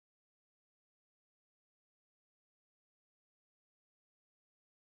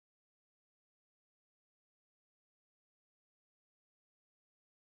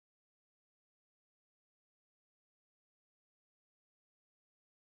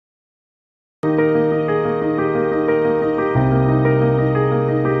Today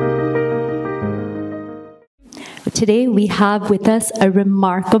we have with us a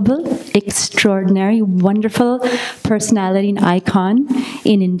remarkable, extraordinary, wonderful personality and icon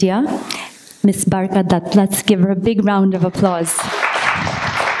in India, Miss Barkha Dutt. Let's give her a big round of applause.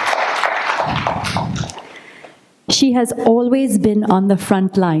 She has always been on the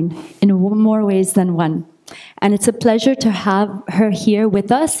front line in more ways than one. And it's a pleasure to have her here with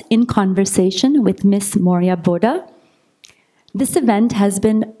us in conversation with Miss Moria Boda. This event has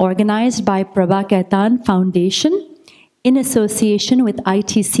been organized by Prabha Khaitan Foundation in association with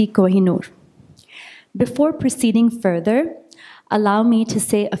ITC Kohinoor. Before proceeding further, allow me to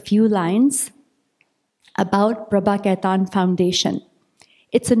say a few lines about Prabha Khaitan Foundation.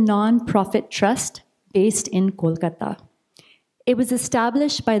 It's a non-profit trust based in Kolkata. It was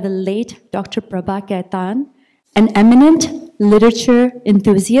established by the late Dr. Prabha Khaitan, an eminent literature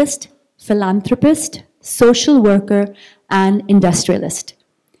enthusiast, philanthropist, social worker, and industrialist.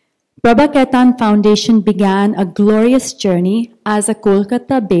 Prabha Khaitan Foundation began a glorious journey as a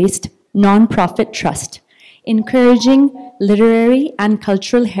Kolkata-based non-profit trust, encouraging literary and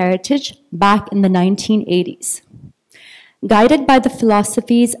cultural heritage back in the 1980s. Guided by the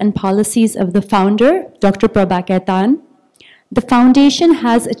philosophies and policies of the founder, Dr. Prabha Khaitan, the foundation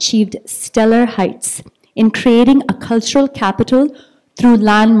has achieved stellar heights in creating a cultural capital through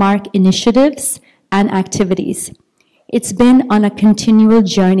landmark initiatives and activities. It's been on a continual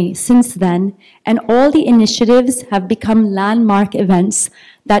journey since then, and all the initiatives have become landmark events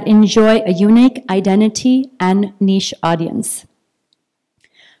that enjoy a unique identity and niche audience.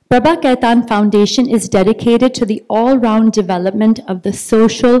 Prabha Khaitan Foundation is dedicated to the all-round development of the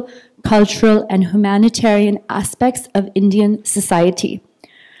social, cultural, and humanitarian aspects of Indian society.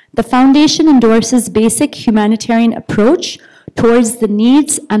 The foundation endorses basic humanitarian approach towards the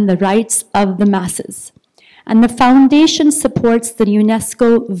needs and the rights of the masses. And the foundation supports the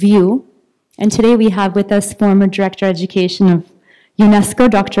UNESCO view, and today we have with us former Director Education of UNESCO,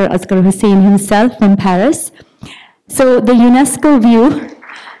 Dr. Asghar Hussain himself from Paris. So the UNESCO view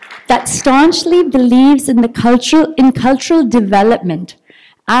that staunchly believes in cultural development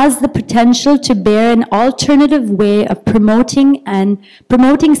as the potential to bear an alternative way of promoting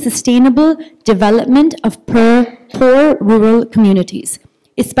sustainable development of poor rural communities,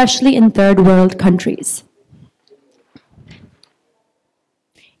 especially in third world countries.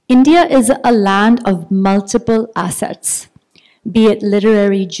 India is a land of multiple assets, be it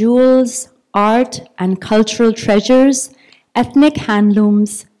literary jewels, art and cultural treasures, ethnic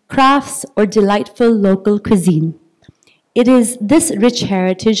handlooms, crafts, or delightful local cuisine. It is this rich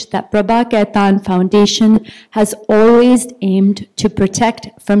heritage that Prabha Khaitan Foundation has always aimed to protect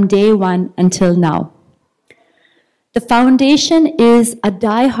from day one until now. The foundation is a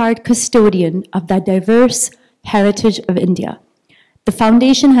die-hard custodian of the diverse heritage of India. The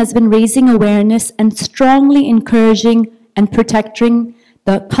foundation has been raising awareness and strongly encouraging and protecting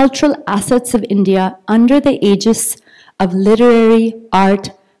the cultural assets of India under the aegis of literary, art,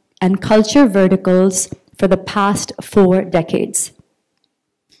 and culture verticals for the past 4 decades.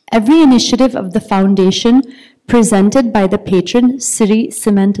 Every initiative of the foundation presented by the patron Sri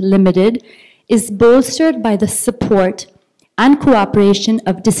Cement Limited is bolstered by the support and cooperation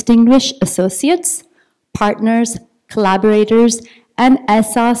of distinguished associates, partners, collaborators, and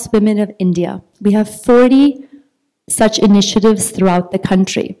Ehsaas Women of India. We have 40 such initiatives throughout the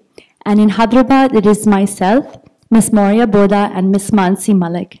country. And in Hyderabad, it is myself, Ms. Moria Boda, and Ms. Mansi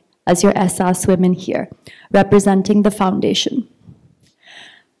Malik as your Ehsaas women here, representing the foundation.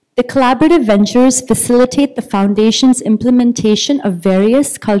 The collaborative ventures facilitate the foundation's implementation of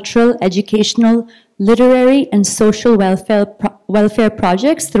various cultural, educational, literary, and social welfare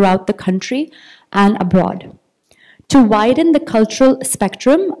projects throughout the country and abroad. To widen the cultural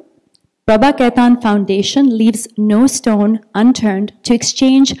spectrum, Prabha Khaitan Foundation leaves no stone unturned to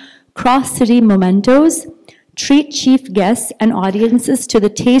exchange cross-city mementos, treat chief guests and audiences to the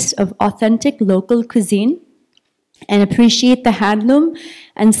taste of authentic local cuisine, and appreciate the handloom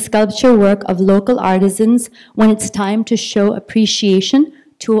and sculpture work of local artisans when it's time to show appreciation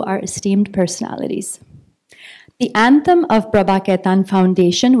to our esteemed personalities. The anthem of Prabha Khaitan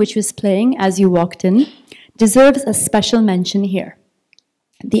Foundation, which was playing as you walked in, deserves a special mention here.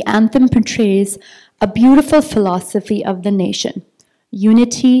 The anthem portrays a beautiful philosophy of the nation,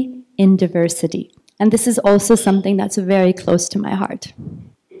 unity in diversity. And this is also something that's very close to my heart.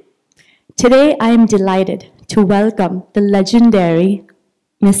 Today, I am delighted to welcome the legendary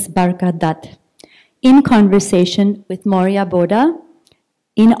Miss Barkha Dutt in conversation with Moria Boda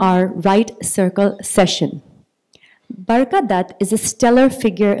in our Right Circle session. Barkha Dutt is a stellar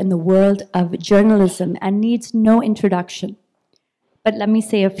figure in the world of journalism and needs no introduction. But let me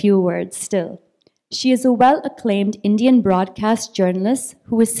say a few words still. She is a well-acclaimed Indian broadcast journalist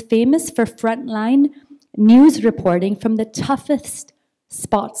who is famous for frontline news reporting from the toughest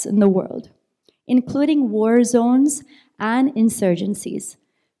spots in the world, including war zones and insurgencies.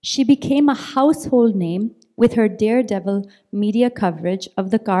 She became a household name with her daredevil media coverage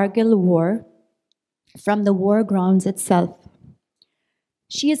of the Kargil War from the war grounds itself.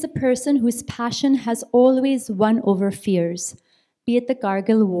 She is a person whose passion has always won over fears, be it the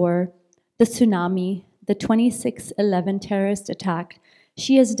Kargil War, the tsunami, the 26/11 terrorist attack.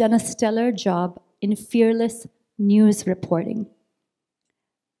 She has done a stellar job in fearless news reporting.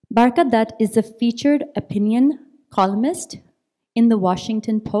 Barkha Dutt is a featured opinion columnist in the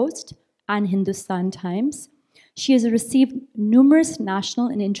Washington Post and Hindustan Times. She has received numerous national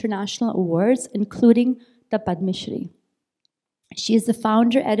and international awards, including the Padma Shri. She is the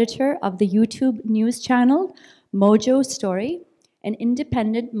founder editor of the YouTube news channel Mojo Story, an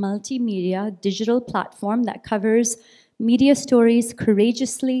independent multimedia digital platform that covers media stories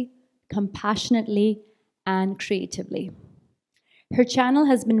courageously, compassionately, and creatively. Her channel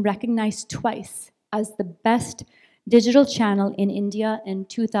has been recognized twice as the best digital channel in India in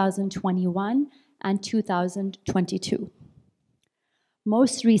 2021 and 2022.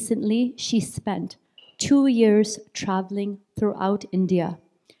 Most recently, she spent 2 years traveling throughout India,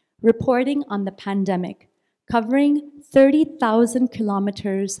 reporting on the pandemic, covering 30,000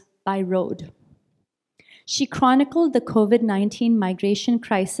 kilometers by road. She chronicled the COVID-19 migration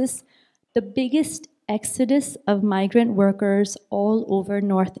crisis, the biggest exodus of migrant workers all over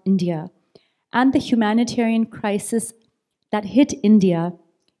North India, and the humanitarian crisis that hit India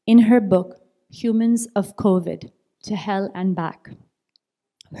in her book, Humans of COVID, To Hell and Back.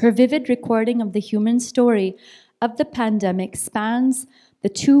 Her vivid recording of the human story of the pandemic spans the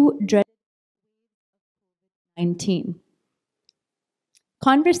two dreaded 19.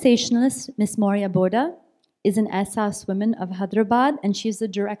 Conversationalist Ms. Moria Boda is an SAS woman of Hyderabad, and she is the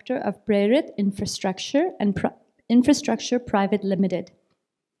director of Prerit Infrastructure and Infrastructure Private Limited.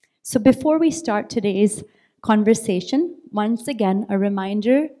 So before we start today's conversation, once again, a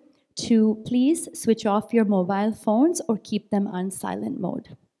reminder to please switch off your mobile phones or keep them on silent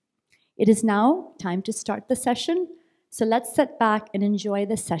mode. It is now time to start the session, so let's sit back and enjoy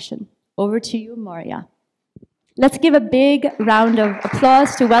the session. Over to you, Moria. Let's give a big round of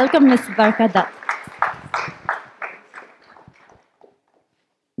applause to welcome Ms. Barkha Dutt.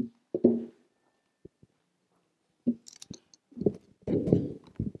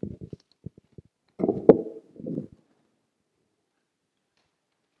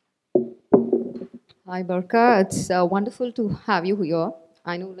 Hi, Barkha. It's wonderful to have you here.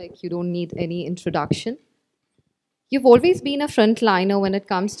 I know, you don't need any introduction. You've always been a frontliner when it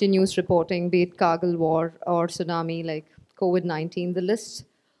comes to news reporting, be it Kargil War or tsunami like COVID-19. The list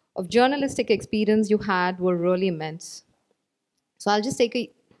of journalistic experience you had were really immense. So I'll just take a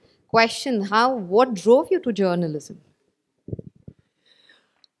question. What drove you to journalism?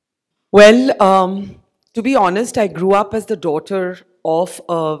 Well, to be honest, I grew up as the daughter of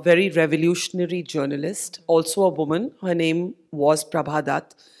a very revolutionary journalist, also a woman. Her name was Prabha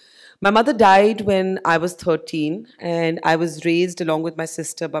Dutt. My mother died when I was 13, and I was raised along with my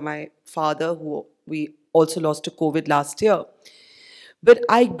sister by my father, who we also lost to COVID last year. But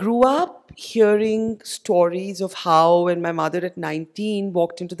I grew up hearing stories of how when my mother at 19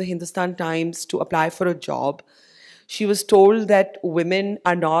 walked into the Hindustan Times to apply for a job, she was told that women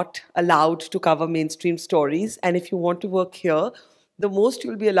are not allowed to cover mainstream stories, and if you want to work here, the most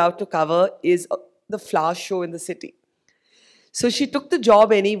you'll be allowed to cover is the flower show in the city. So she took the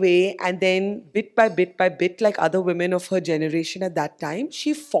job anyway, and then bit by bit, like other women of her generation at that time,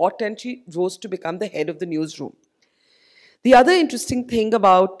 she fought and she rose to become the head of the newsroom. The other interesting thing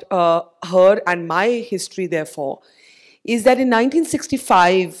about her and my history, therefore, is that in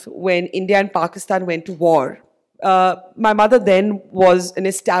 1965, when India and Pakistan went to war, my mother then was an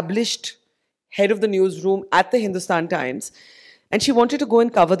established head of the newsroom at the Hindustan Times, and she wanted to go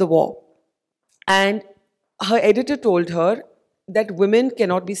and cover the war. And her editor told her that women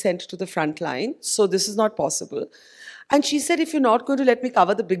cannot be sent to the front line, so this is not possible. And she said, if you're not going to let me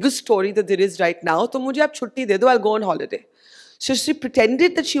cover the biggest story that there is right now, to mujhe aap chutti de do, I'll go on holiday. So she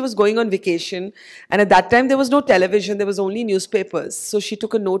pretended that she was going on vacation, and at that time there was no television, there was only newspapers. So she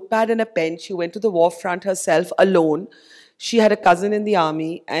took a notepad and a pen, she went to the war front herself alone. She had a cousin in the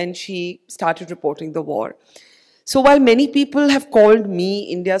army, and she started reporting the war. So while many people have called me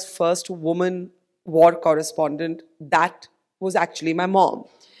India's first woman war correspondent, that was actually my mom.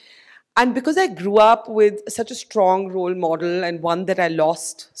 And because I grew up with such a strong role model and one that I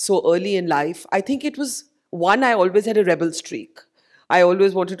lost so early in life, I think it was one, I always had a rebel streak. I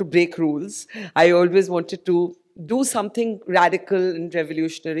always wanted to break rules. I always wanted to do something radical and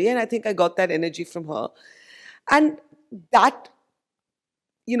revolutionary. And I think I got that energy from her. And that,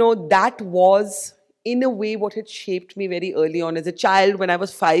 that was in a way what had shaped me very early on. As a child, when I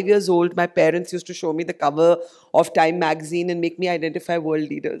was 5 years old, my parents used to show me the cover of Time magazine and make me identify world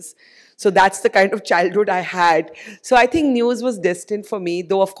leaders. So that's the kind of childhood I had. So I think news was destined for me,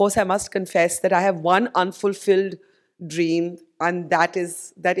 though of course I must confess that I have one unfulfilled dream, and that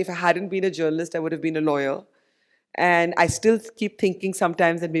is that if I hadn't been a journalist, I would have been a lawyer. And I still keep thinking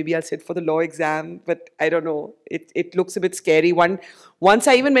sometimes that maybe I'll sit for the law exam, but I don't know. It looks a bit scary. Once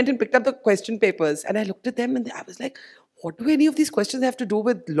I even went and picked up the question papers and I looked at them and I was like, what do any of these questions have to do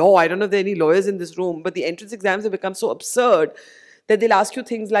with law? I don't know if there are any lawyers in this room, but the entrance exams have become so absurd that they'll ask you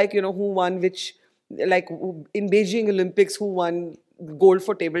things like, who won which, like in Beijing Olympics, who won gold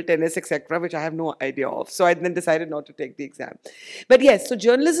for table tennis, etc., which I have no idea of. So I then decided not to take the exam. But yes, so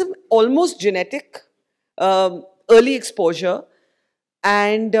journalism, almost genetic. Early exposure,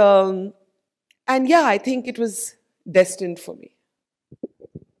 and yeah, I think it was destined for me.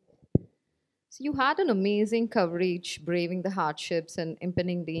 So you had an amazing coverage, braving the hardships and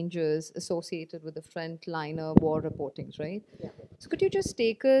impending dangers associated with the frontliner war reportings, right? Yeah. So could you just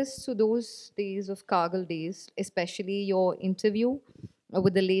take us to those days of Kargil days, especially your interview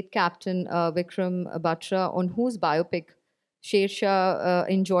with the late Captain Vikram Batra, on whose biopic Sher Shah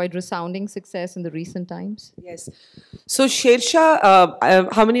enjoyed resounding success in the recent times? Yes. So Sher Shah,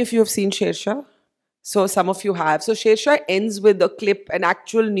 how many of you have seen Sher Shah? So some of you have. So Sher Shah ends with a clip, an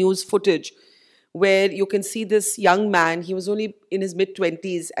actual news footage, where you can see this young man. He was only in his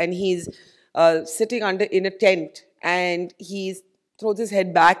mid-20s, and he's sitting in a tent, and he throws his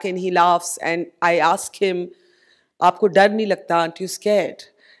head back and he laughs. And I ask him, "Aapko dar nahi lagta? Aren't you scared?"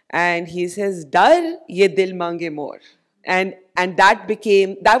 And he says, "Dar ye dil mange more." And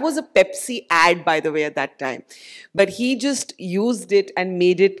that was a Pepsi ad, by the way, at that time. But he just used it and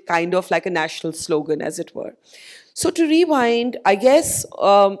made it kind of like a national slogan, as it were. So to rewind, I guess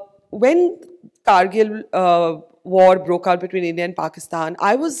when Kargil war broke out between India and Pakistan,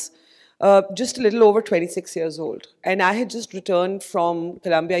 I was just a little over 26 years old. And I had just returned from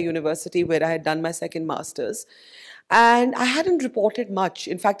Columbia University, where I had done my second master's. And I hadn't reported much.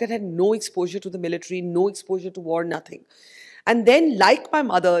 In fact, I had no exposure to the military, no exposure to war, nothing. And then, like my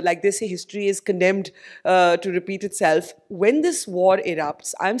mother, like they say, history is condemned to repeat itself. When this war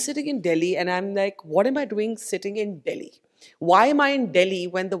erupts, I'm sitting in Delhi and I'm like, what am I doing sitting in Delhi? Why am I in Delhi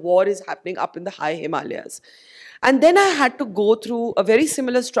when the war is happening up in the high Himalayas? And then I had to go through a very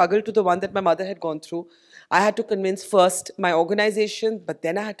similar struggle to the one that my mother had gone through. I had to convince first my organization, but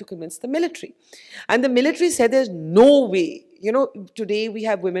then I had to convince the military. And the military said there's no way. Today we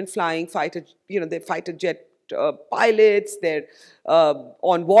have women flying fighter, they're fighter jet pilots, they're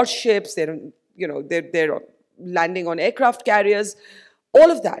on warships, they're landing on aircraft carriers. All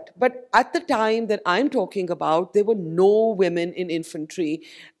of that. But at the time that I'm talking about, there were no women in infantry,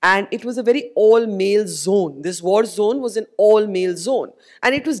 and it was a very all-male zone. This war zone was an all-male zone,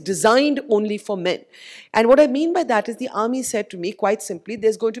 and it was designed only for men. And what I mean by that is the army said to me, quite simply,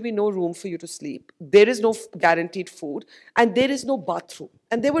 there's going to be no room for you to sleep. There is no guaranteed food, and there is no bathroom.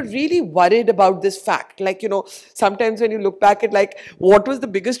 And they were really worried about this fact. Like, sometimes when you look back at what was the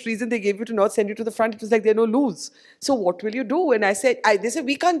biggest reason they gave you to not send you to the front? It was like, there are no loos. So what will you do? And they said,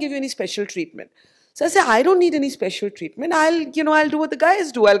 we can't give you any special treatment. So I said, I don't need any special treatment. I'll do what the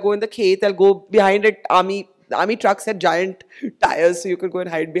guys do. I'll go in the khet, I'll go behind it. The army trucks had giant tires, so you could go and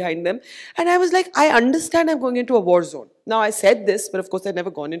hide behind them. And I was like, I understand I'm going into a war zone. Now, I said this, but of course, I'd never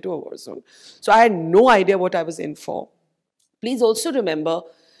gone into a war zone. So I had no idea what I was in for. Please also remember,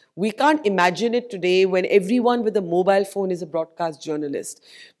 we can't imagine it today when everyone with a mobile phone is a broadcast journalist.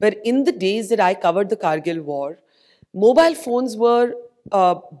 But in the days that I covered the Kargil war, mobile phones were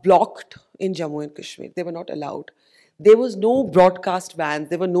blocked in Jammu and Kashmir. They were not allowed. There was no broadcast vans.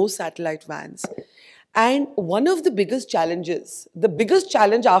 There were no satellite vans. And one of the biggest challenges, the biggest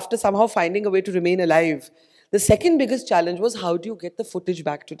challenge after somehow finding a way to remain alive, the second biggest challenge was, how do you get the footage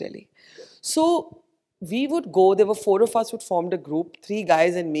back to Delhi? So we would go, there were 4 of us who formed a group, 3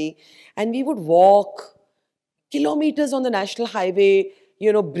 guys and me, and we would walk kilometers on the national highway,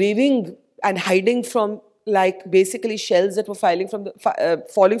 braving and hiding from basically shells that were falling from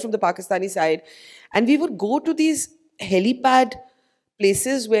the Pakistani side. And we would go to these helipad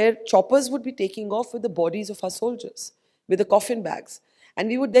places where choppers would be taking off with the bodies of our soldiers, with the coffin bags. And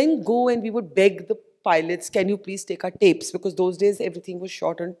we would then go and we would beg the pilots, can you please take our tapes? Because those days everything was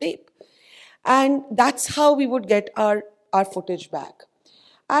shot on tape. And that's how we would get our footage back.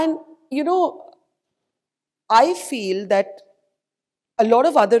 And, you know, I feel that a lot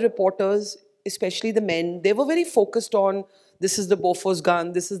of other reporters, especially the men, they were very focused on this is the Bofors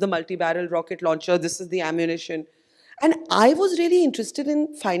gun, this is the multi-barrel rocket launcher, this is the ammunition. And I was really interested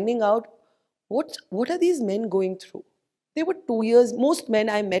in finding out what are these men going through? They were 2 years, most men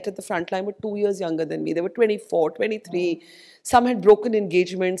I met at the front line were 2 years younger than me. They were 24, 23. Some had broken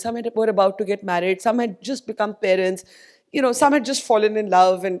engagement, some were about to get married, some had just become parents, you know, some had just fallen in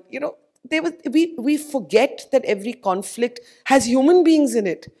love. And, you know, we forget that every conflict has human beings in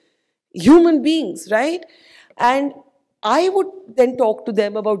it. Human beings, right? And I would then talk to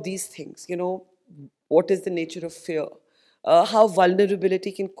them about these things, you know, what is the nature of fear? How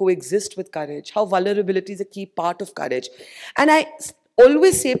vulnerability can coexist with courage, how vulnerability is a key part of courage. And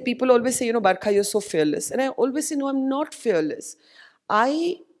always say, people always say, you know, Barkha, you're so fearless. And I always say, no, I'm not fearless.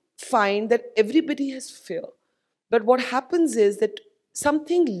 I find that everybody has fear. But what happens is that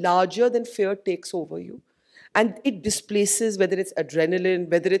something larger than fear takes over you. And it displaces, whether it's adrenaline,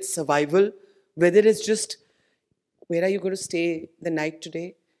 whether it's survival, whether it's just, where are you going to stay the night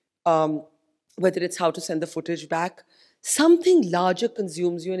today? Whether it's how to send the footage back. Something larger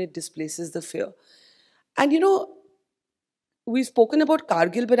consumes you and it displaces the fear. And you know, we've spoken about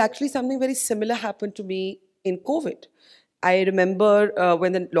Kargil, but actually something very similar happened to me in COVID. I remember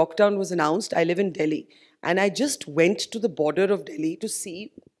when the lockdown was announced, I live in Delhi. And I just went to the border of Delhi to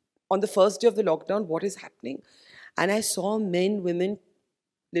see on the first day of the lockdown what is happening. And I saw men, women,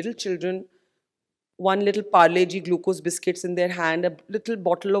 little children, one little Parle G glucose biscuits in their hand, a little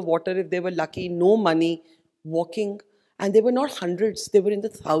bottle of water if they were lucky, no money, walking. And they were not hundreds, they were in the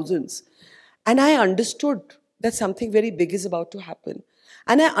thousands. And I understood that something very big is about to happen.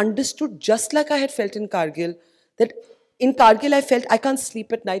 And I understood, just like I had felt in Kargil, that in Kargil I felt I can't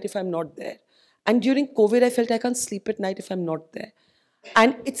sleep at night if I'm not there. And during COVID, I felt I can't sleep at night if I'm not there.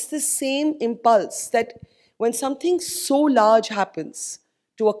 And it's the same impulse that when something so large happens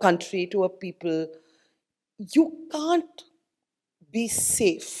to a country, to a people, you can't be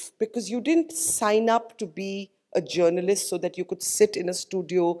safe because you didn't sign up to be a journalist so that you could sit in a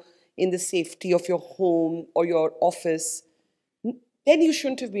studio in the safety of your home or your office. Then you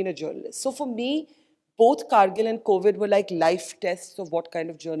shouldn't have been a journalist. So for me, both Kargil and COVID were like life tests of what kind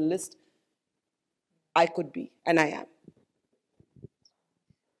of journalist I could be, and I am.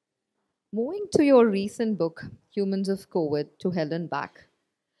 Moving to your recent book, Humans of COVID, to Hell and Back.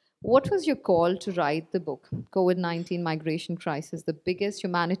 What was your call to write the book, COVID-19 Migration Crisis, the biggest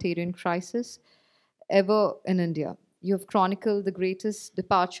humanitarian crisis ever in India? You have chronicled the greatest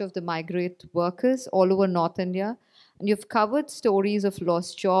departure of the migrant workers all over North India, and you've covered stories of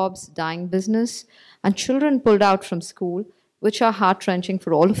lost jobs, dying business, and children pulled out from school, which are heart-wrenching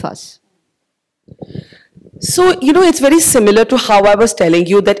for all of us. So, you know, it's very similar to how I was telling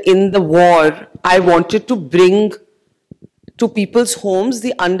you that in the war, I wanted to bring to people's homes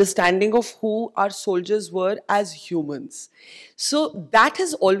the understanding of who our soldiers were as humans. So that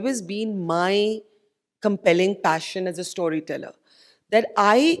has always been my compelling passion as a storyteller. That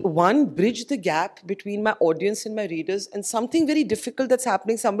I, one, bridge the gap between my audience and my readers and something very difficult that's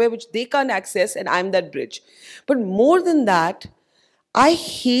happening somewhere which they can't access, and I'm that bridge. But more than that, I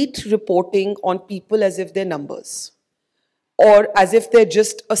hate reporting on people as if they're numbers or as if they're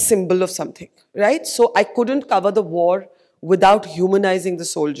just a symbol of something, right? So I couldn't cover the war without humanizing the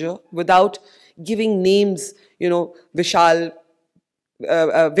soldier, without giving names, you know, Vishal,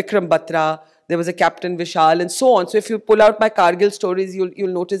 Vikram Batra, there was a Captain Vishal, and so on. So if you pull out my Kargil stories,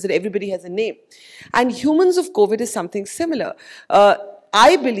 you'll notice that everybody has a name. And Humans of COVID is something similar.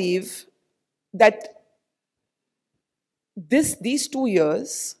 I believe that these 2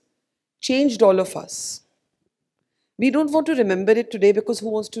 years changed all of us. We don't want to remember it today because who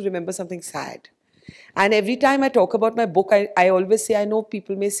wants to remember something sad? And every time I talk about my book, I always say, I know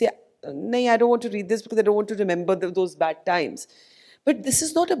people may say, no, I don't want to read this because I don't want to remember those bad times. But this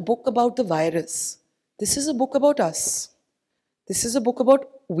is not a book about the virus. This is a book about us. This is a book about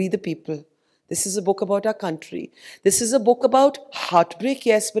we the people. This is a book about our country. This is a book about heartbreak,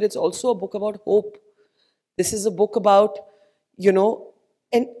 yes, but it's also a book about hope. This is a book about, you know,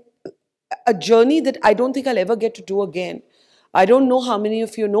 a journey that I don't think I'll ever get to do again. I don't know how many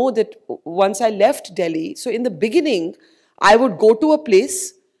of you know that once I left Delhi, so in the beginning, I would go to a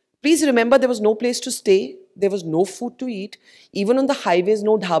place. Please remember, there was no place to stay. There was no food to eat. Even on the highways,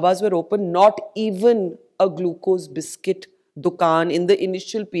 no dhabas were open. Not even a glucose biscuit dukan in the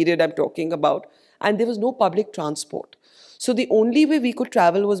initial period I'm talking about. And there was no public transport. So the only way we could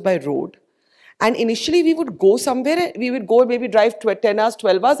travel was by road. And initially we would go somewhere, we would go maybe drive 10 hours,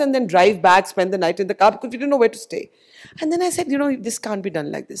 12 hours and then drive back, spend the night in the car because we didn't know where to stay. And then I said, this can't be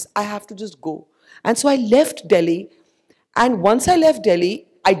done like this. I have to just go. And so I left Delhi. And once I left Delhi,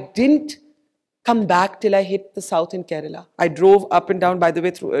 I didn't come back till I hit the south in Kerala. I drove up and down, by the way,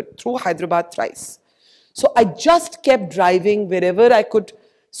 through Hyderabad thrice. So I just kept driving wherever I could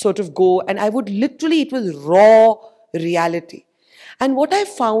sort of go. And I would literally, it was raw reality. And what I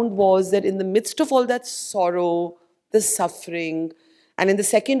found was that in the midst of all that sorrow, the suffering, and in the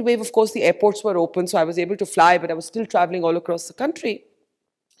second wave, of course, the airports were open, so I was able to fly, but I was still traveling all across the country.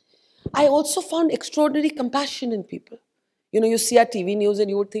 I also found extraordinary compassion in people. You see our TV news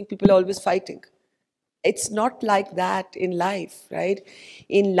and you would think people are always fighting. It's not like that in life, right?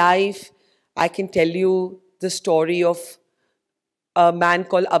 In life, I can tell you the story of a man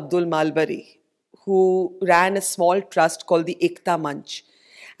called Abdul Malbari, who ran a small trust called the Ekta Manch.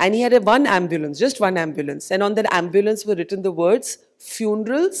 And he had one ambulance, just one ambulance. And on that ambulance were written the words,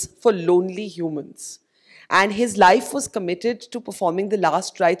 funerals for lonely humans. And his life was committed to performing the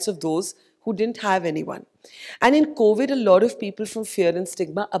last rites of those who didn't have anyone. And in COVID, a lot of people from fear and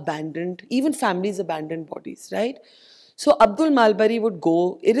stigma abandoned, even families abandoned bodies, right? So Abdul Malbari would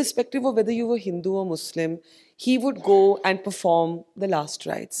go, irrespective of whether you were Hindu or Muslim, he would go and perform the last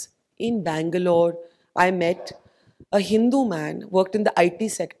rites. In Bangalore, I met a Hindu man, worked in the IT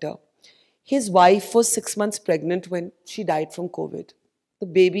sector. His wife was 6 months pregnant when she died from COVID. The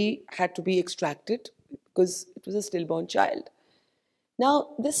baby had to be extracted because it was a stillborn child. Now,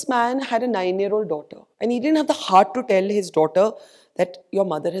 this man had a 9-year-old daughter, and he didn't have the heart to tell his daughter that your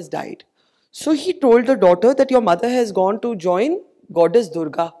mother has died. So he told the daughter that your mother has gone to join goddess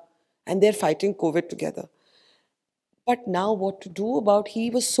Durga, and they're fighting COVID together. But now what to do about, he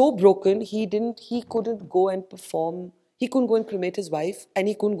was so broken, he couldn't go and perform, he couldn't go and cremate his wife, and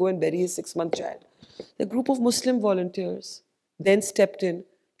he couldn't go and bury his 6-month child. The group of Muslim volunteers then stepped in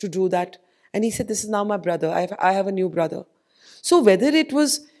to do that. And he said, this is now my brother, I have a new brother. So whether it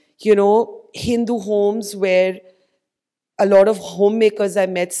was, Hindu homes where a lot of homemakers I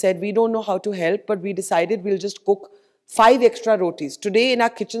met said, we don't know how to help, but we decided we'll just cook 5 extra rotis. Today in our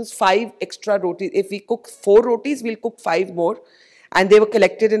kitchens, 5 extra rotis. If we cook 4 rotis, we'll cook 5 more. And they were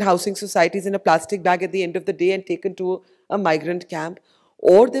collected in housing societies in a plastic bag at the end of the day and taken to a migrant camp.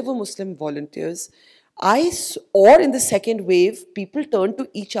 Or they were Muslim volunteers. Or in the second wave, people turned to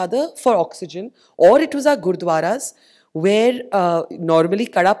each other for oxygen. Or it was our gurdwaras, where normally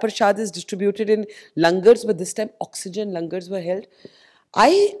Kada Prashad is distributed in langars, but this time oxygen langars were held.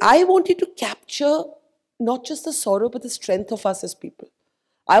 I wanted to capture not just the sorrow, but the strength of us as people.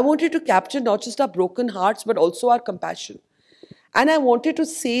 I wanted to capture not just our broken hearts, but also our compassion. And I wanted to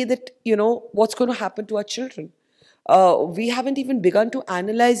say that, what's going to happen to our children. We haven't even begun to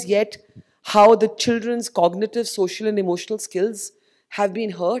analyze yet how the children's cognitive, social, and emotional skills have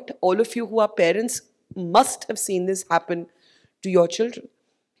been hurt. All of you who are parents must have seen this happen to your children.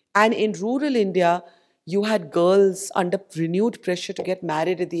 And in rural India, you had girls under renewed pressure to get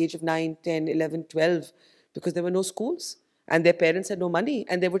married at the age of 9, 10, 11, 12 because there were no schools and their parents had no money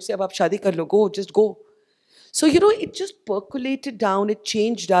and they would say, ab aap shaadi kar lo, go, just go. So, it just percolated down, it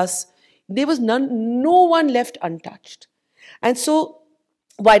changed us. There was no one left untouched. And so,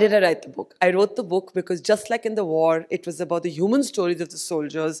 why did I write the book? I wrote the book because just like in the war, it was about the human stories of the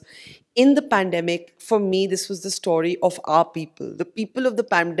soldiers. In the pandemic, for me, this was the story of our people, the people of the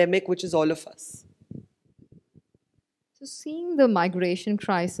pandemic, which is all of us. So seeing the migration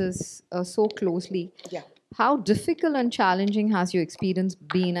crisis so closely, Yeah. how difficult and challenging has your experience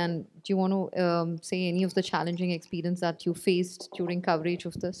been? And do you want to say any of the challenging experience that you faced during coverage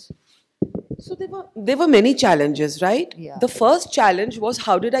of this? So there were many challenges, right? Yeah. The first challenge was,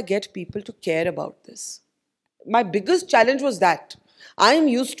 how did I get people to care about this? My biggest challenge was that. I'm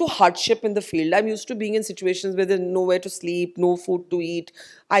used to hardship in the field. I'm used to being in situations where there's nowhere to sleep, no food to eat.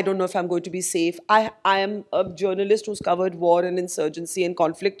 I don't know if I'm going to be safe. I am a journalist who's covered war and insurgency and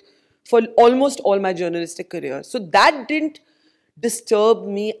conflict for almost all my journalistic career. So that didn't disturb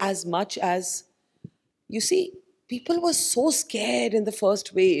me as much as, you see, people were so scared in the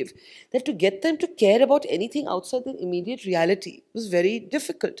first wave that to get them to care about anything outside their immediate reality was very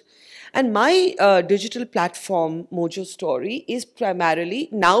difficult. And my digital platform, Mojo Story, is primarily,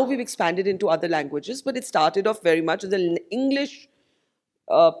 now we've expanded into other languages, but it started off very much as an English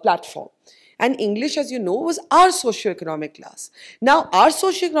platform. And English, as you know, was our socioeconomic class. Now, our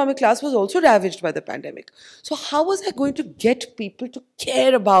socioeconomic class was also ravaged by the pandemic. So how was I going to get people to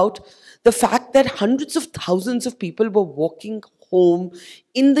care about the fact that hundreds of thousands of people were walking home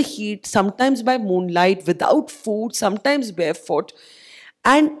in the heat, sometimes by moonlight, without food, sometimes barefoot?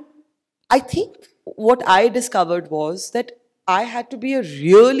 And I think what I discovered was that I had to be a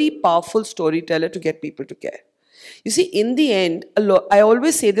really powerful storyteller to get people to care. You see, in the end, I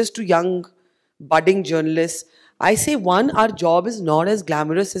always say this to young, budding journalists. I say, one, our job is not as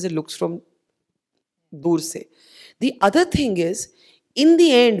glamorous as it looks from dur se. The other thing is, in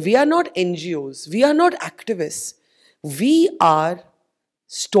the end, we are not NGOs, we are not activists, we are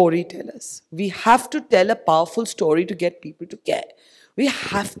storytellers. We have to tell a powerful story to get people to care. We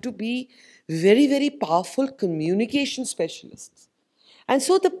have to be very, very powerful communication specialists. And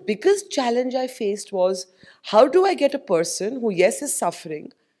so the biggest challenge I faced was, how do I get a person who, yes, is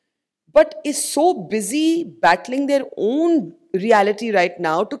suffering, but is so busy battling their own reality right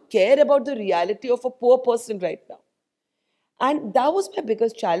now to care about the reality of a poor person right now? And that was my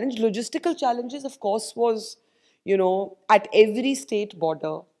biggest challenge. Logistical challenges, of course, was, at every state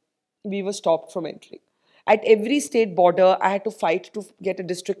border, we were stopped from entering. At every state border, I had to fight to get a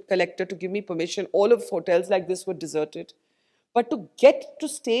district collector to give me permission. All of hotels like this were deserted. But to get to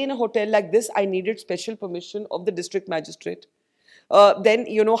stay in a hotel like this, I needed special permission of the district magistrate. Then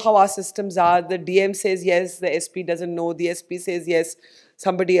you know how our systems are. The DM says yes, the SP doesn't know. The SP says yes,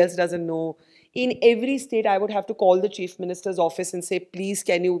 somebody else doesn't know. In every state, I would have to call the chief minister's office and say, please,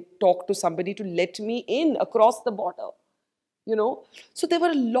 can you talk to somebody to let me in across the border? So there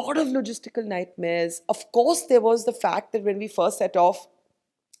were a lot of logistical nightmares. Of course, there was the fact that when we first set off,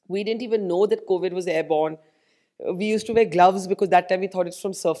 we didn't even know that COVID was airborne. We used to wear gloves because that time we thought it's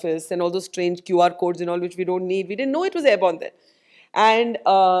from surface, and all those strange QR codes and all, which we don't need. We didn't know it was airborne then. And,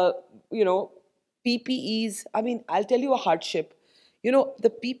 PPEs, I mean, I'll tell you a hardship.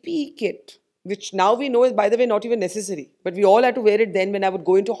 The PPE kit, which now we know is, by the way, not even necessary, but we all had to wear it then when I would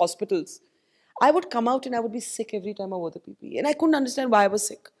go into hospitals. I would come out and I would be sick every time I wore the PPE. And I couldn't understand why I was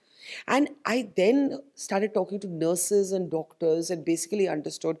sick. And I then started talking to nurses and doctors and basically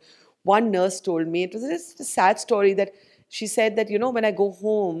understood. One nurse told me, it was just a sad story, that she said that, when I go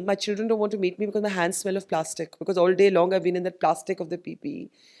home, my children don't want to meet me because my hands smell of plastic, because all day long I've been in that plastic of the PPE.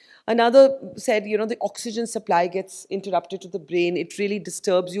 Another said, the oxygen supply gets interrupted to the brain. It really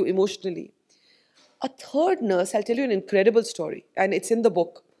disturbs you emotionally. A third nurse, I'll tell you an incredible story, and it's in the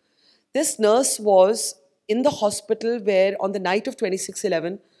book. This nurse was in the hospital where on the night of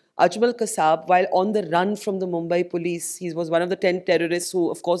 26/11, Ajmal Kasab, while on the run from the Mumbai police, he was one of the 10 terrorists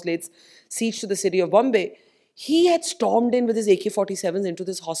who, of course, laid siege to the city of Bombay. He had stormed in with his AK-47s into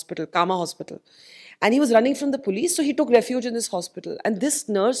this hospital, Kama Hospital. And he was running from the police, so he took refuge in this hospital. And this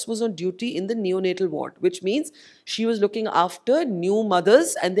nurse was on duty in the neonatal ward, which means she was looking after new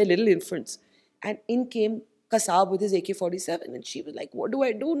mothers and their little infants. And in came Kasab with his AK-47, and she was like, what do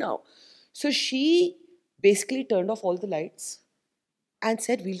I do now? So she basically turned off all the lights and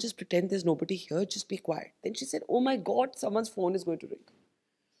said, we'll just pretend there's nobody here, just be quiet. Then she said, oh my God, someone's phone is going to ring.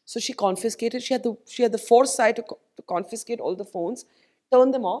 So she confiscated, she had the foresight to confiscate all the phones,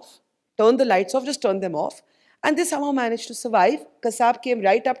 turn them off, turn the lights off, just turn them off. And they somehow managed to survive. Kasab came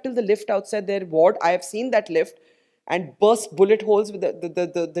right up till the lift outside their ward. I have seen that lift, and burst bullet holes with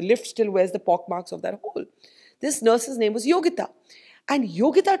the lift still wears the pockmarks of that hole. This nurse's name was Yogita. And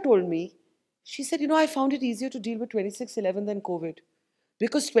Yogita told me, she said, I found it easier to deal with 26/11 than COVID.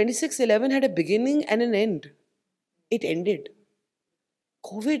 Because 26/11 had a beginning and an end. It ended.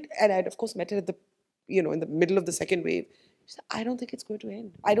 COVID, and I had, of course, met her at in the middle of the second wave. She said, I don't think it's going to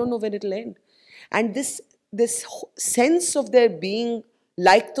end. I don't know when it'll end. And this sense of there being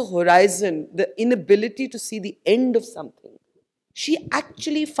like the horizon, the inability to see the end of something, she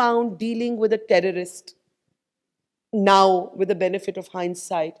actually found dealing with a terrorist now with the benefit of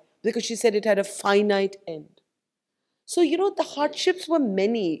hindsight, because she said it had a finite end. So, the hardships were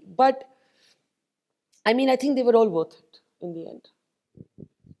many, but I think they were all worth it in the end.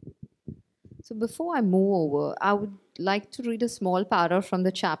 So before I move over, I would like to read a small para from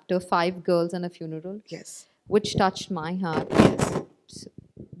the chapter Five Girls and a Funeral, Yes. which touched my heart. Yes.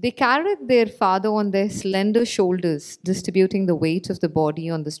 They carried their father on their slender shoulders, distributing the weight of the body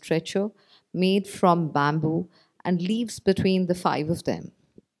on the stretcher made from bamboo and leaves between the five of them.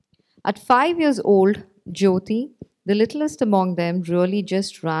 At 5 years old, Jyoti, the littlest among them, really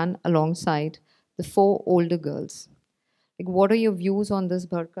just ran alongside the four older girls. Like, what are your views on this,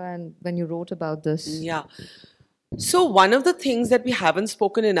 Barkha, and when you wrote about this? Yeah. So one of the things that we haven't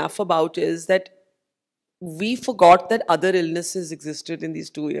spoken enough about is that we forgot that other illnesses existed in these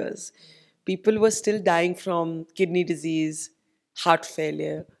 2 years. People were still dying from kidney disease, heart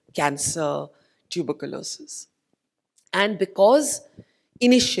failure, cancer, tuberculosis. And because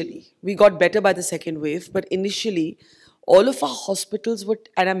initially, we got better by the second wave, but initially, all of our hospitals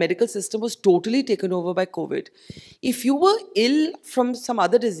and our medical system was totally taken over by COVID. If you were ill from some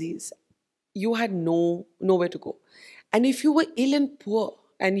other disease, you had nowhere to go. And if you were ill and poor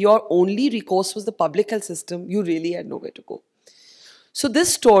and your only recourse was the public health system, you really had nowhere to go. So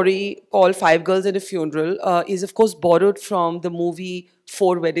this story called Five Girls and a Funeral is of course borrowed from the movie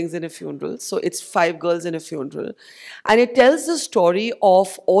Four Weddings and a Funeral. So it's Five Girls and a Funeral. And it tells the story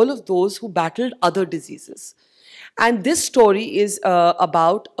of all of those who battled other diseases. And this story is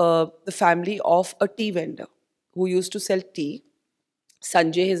about the family of a tea vendor who used to sell tea.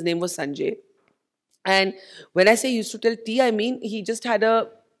 Sanjay, his name was Sanjay. And when I say he used to tell tea, I mean he just had a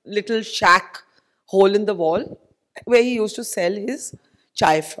little shack hole in the wall where he used to sell his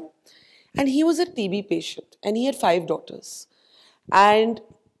chai from. And he was a TB patient and he had 5 daughters. And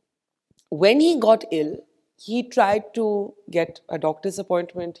when he got ill, he tried to get a doctor's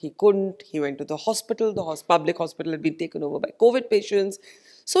appointment. He couldn't. He went to the hospital. The public hospital had been taken over by COVID patients.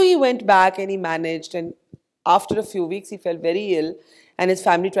 So he went back and he managed. And after a few weeks, he felt very ill. And his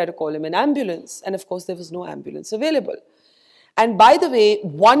family tried to call him an ambulance. And of course, there was no ambulance available. And by the way,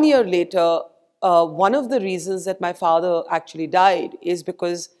 1 year later, one of the reasons that my father actually died is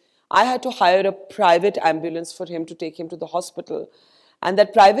because I had to hire a private ambulance for him to take him to the hospital. And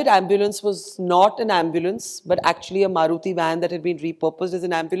that private ambulance was not an ambulance, but actually a Maruti van that had been repurposed as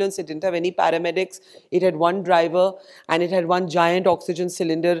an ambulance. It didn't have any paramedics. It had one driver and it had one giant oxygen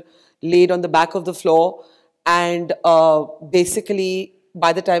cylinder laid on the back of the floor. And basically,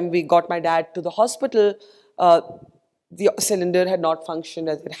 by the time we got my dad to the hospital, the cylinder had not functioned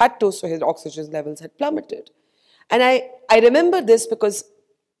as it had to, so his oxygen levels had plummeted. And I remember this because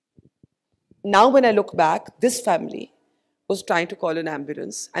now when I look back, this family was trying to call an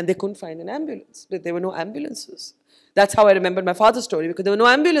ambulance and they couldn't find an ambulance. There were no ambulances. That's how I remembered my father's story, because there were no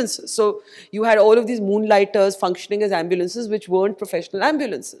ambulances. So you had all of these moonlighters functioning as ambulances which weren't professional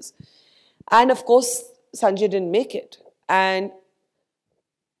ambulances. And of course, Sanjay didn't make it. And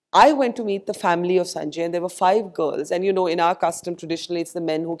I went to meet the family of Sanjay and there were 5 girls. And you know, in our custom, traditionally, it's the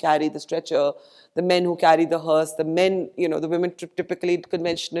men who carry the stretcher, the men who carry the hearse, the men, you know, the women typically,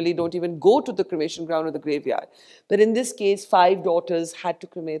 conventionally don't even go to the cremation ground or the graveyard. But in this case, 5 daughters had to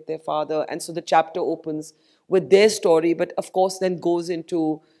cremate their father. And so the chapter opens with their story, but of course then goes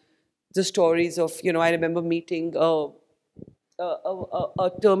into the stories of, you know, I remember meeting a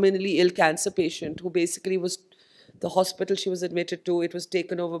terminally ill cancer patient who basically was, the hospital she was admitted to, it was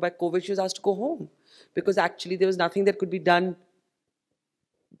taken over by COVID. She was asked to go home because actually there was nothing that could be done.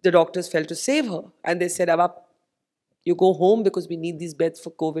 The doctors felt to save her. And they said, Abba, you go home because we need these beds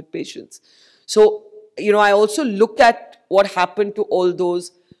for COVID patients. So, you know, I also look at what happened to all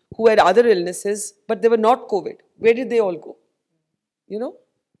those who had other illnesses, but they were not COVID. Where did they all go? You know?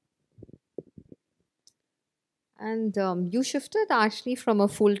 And you shifted actually from a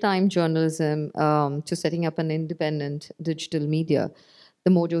full-time journalism to setting up an independent digital media,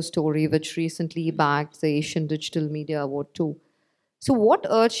 the Mojo Story, which recently bagged the Asian Digital Media Award too. So what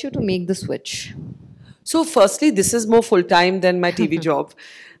urged you to make the switch? So firstly, this is more full-time than my TV job.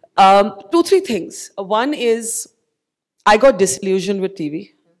 2-3 things. One is I got disillusioned with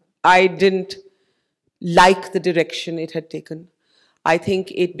TV. I didn't like the direction it had taken. I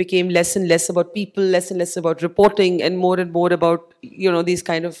think it became less and less about people, less and less about reporting, and more about, you know, these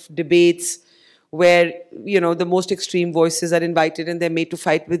kind of debates where, you know, the most extreme voices are invited and they're made to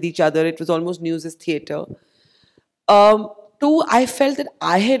fight with each other. It was almost news as theatre. 2, I felt that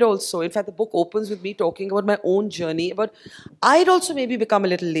I had also, in fact, the book opens with me talking about my own journey, but I'd also maybe become a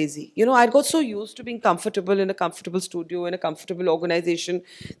little lazy. You know, I'd got so used to being comfortable in a comfortable studio, in a comfortable organization,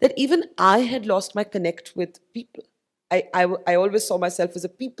 that even I had lost my connect with people. I always saw myself as a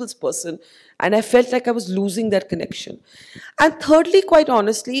people's person, and I felt like I was losing that connection. And thirdly, quite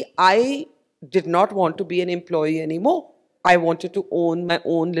honestly, I did not want to be an employee anymore. I wanted to own my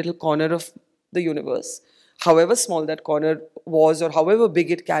own little corner of the universe, however small that corner was or however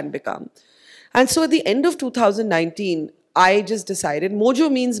big it can become. And so at the end of 2019, I just decided,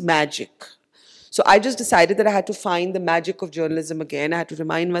 Mojo means magic. So I just decided that I had to find the magic of journalism again. I had to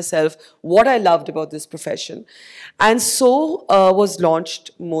remind myself what I loved about this profession. And so was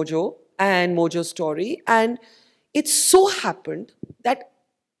launched Mojo and Mojo Story. And it so happened that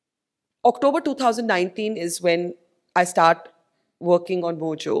October 2019 is when I start working on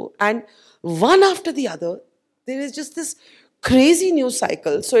Mojo. And one after the other, there is just this crazy news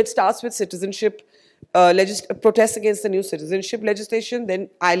cycle. So it starts with citizenship, protests against the new citizenship legislation. Then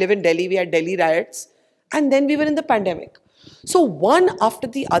I live in Delhi, we had Delhi riots. And then we were in the pandemic. So one after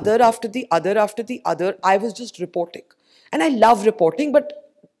the other, after the other, after the other, I was just reporting. And I love reporting,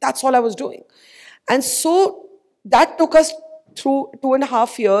 but that's all I was doing. And so that took us through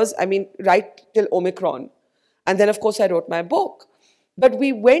 2.5 years, I mean, right till Omicron. And then, of course, I wrote my book. But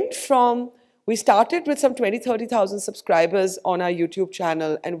we went from We started with some 20, 30,000 subscribers on our YouTube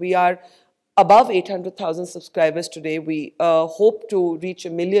channel, and we are above 800,000 subscribers today. We hope to reach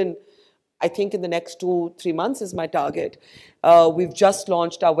 1 million, I think, in the next 2-3 months is my target. We've just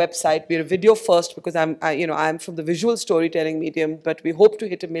launched our website. We're a video first because I'm from the visual storytelling medium, but we hope to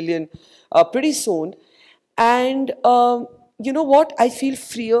hit 1 million pretty soon. And you know what? I feel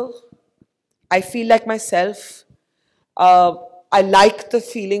freer. I feel like myself. I like the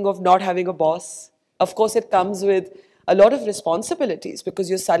feeling of not having a boss. Of course, it comes with a lot of responsibilities because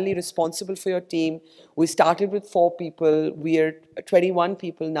you're suddenly responsible for your team. We started with 4 people. We're 21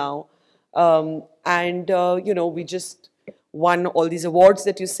 people now. We just won all these awards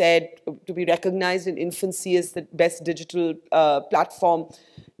that you said, to be recognized in infancy as the best digital platform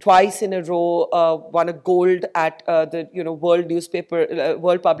twice in a row, won a gold at the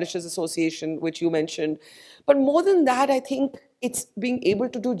World Publishers Association, which you mentioned. But more than that, I think it's being able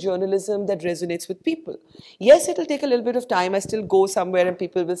to do journalism that resonates with people. Yes, it'll take a little bit of time. I still go somewhere and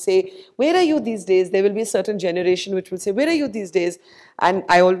people will say, where are you these days? There will be a certain generation which will say, where are you these days? And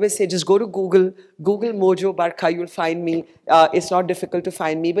I always say, just go to Google Mojo Barkha, you'll find me. It's not difficult to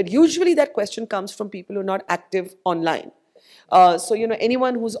find me. But usually that question comes from people who are not active online.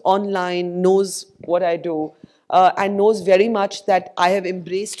 Anyone who's online knows what I do. And knows very much that I have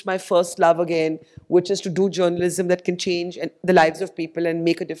embraced my first love again, which is to do journalism that can change the lives of people and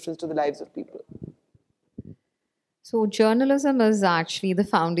make a difference to the lives of people. So journalism is actually the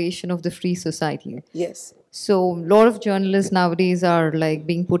foundation of the free society. Yes. So a lot of journalists nowadays are like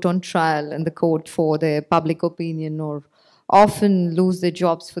being put on trial in the court for their public opinion, or often lose their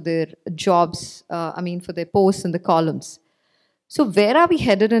jobs for their for their posts in the columns. So where are we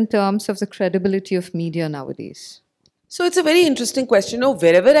headed in terms of the credibility of media nowadays? So it's a very interesting question.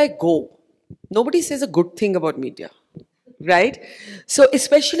 Wherever I go, nobody says a good thing about media, right? So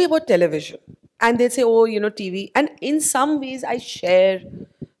especially about television. And they say, TV. And in some ways I share,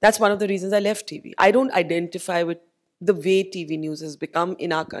 that's one of the reasons I left TV. I don't identify with the way TV news has become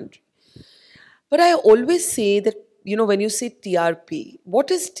in our country. But I always say that, when you say TRP,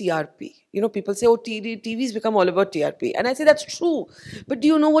 what is TRP? People say, TV's become all about TRP. And I say, that's true. But do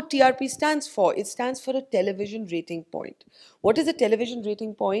you know what TRP stands for? It stands for a television rating point. What is a television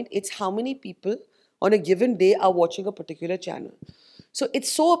rating point? It's how many people on a given day are watching a particular channel. So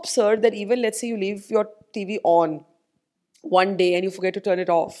it's so absurd that even, let's say you leave your TV on one day and you forget to turn it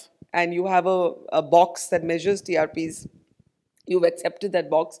off, and you have a box that measures TRPs. You've accepted that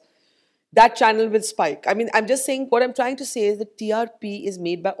box. That channel will spike. I mean, I'm just saying, what I'm trying to say is that TRP is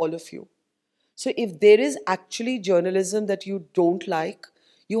made by all of you. So if there is actually journalism that you don't like,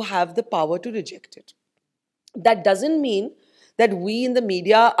 you have the power to reject it. That doesn't mean that we in the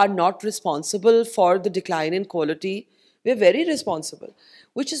media are not responsible for the decline in quality. We're very responsible,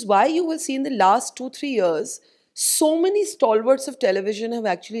 which is why you will see in the last 2-3 years, so many stalwarts of television have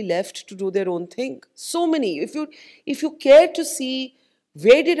actually left to do their own thing. So many. If you care to see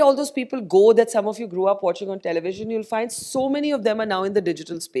where did all those people go that some of you grew up watching on television, you'll find so many of them are now in the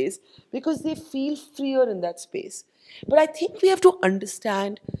digital space because they feel freer in that space. But I think we have to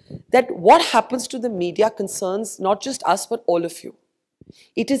understand that what happens to the media concerns not just us, but all of you.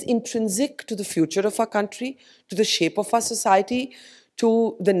 It is intrinsic to the future of our country, to the shape of our society,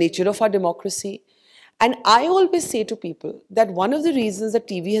 to the nature of our democracy. And I always say to people that one of the reasons that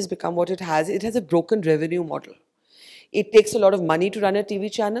TV has become what it has a broken revenue model. It takes a lot of money to run a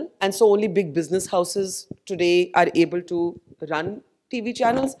TV channel, and so only big business houses today are able to run TV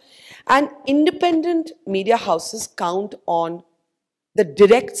channels. And independent media houses count on the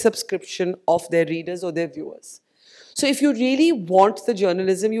direct subscription of their readers or their viewers. So if you really want the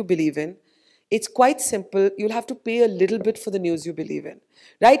journalism you believe in, it's quite simple. You'll have to pay a little bit for the news you believe in,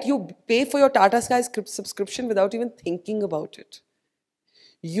 right? You pay for your Tata Sky subscription without even thinking about it.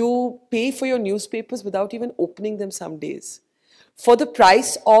 You pay for your newspapers without even opening them some days. For the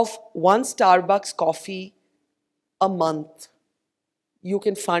price of one Starbucks coffee a month, you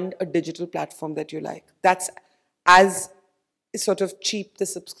can fund a digital platform that you like. That's as sort of cheap the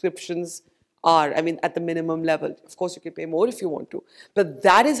subscriptions are. I mean, at the minimum level. Of course, you can pay more if you want to. But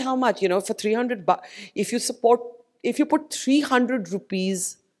that is how much, for 300 bucks, if you put 300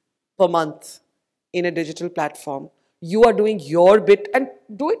 rupees per month in a digital platform, you are doing your bit, and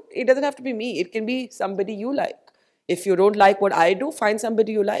do it. It doesn't have to be me. It can be somebody you like. If you don't like what I do, find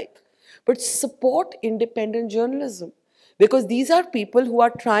somebody you like. But support independent journalism, because these are people who are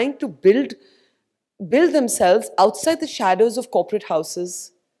trying to build themselves outside the shadows of corporate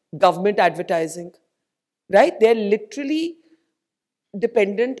houses, government advertising, right? They're literally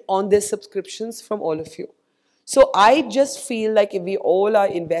dependent on their subscriptions from all of you. So I just feel like if we all are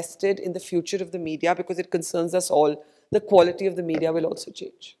invested in the future of the media, because it concerns us all, the quality of the media will also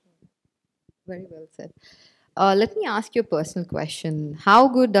change. Very well said. Let me ask you a personal question. How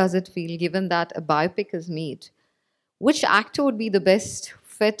good does it feel, given that a biopic is made? Which actor would be the best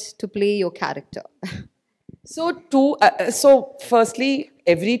fit to play your character? So firstly,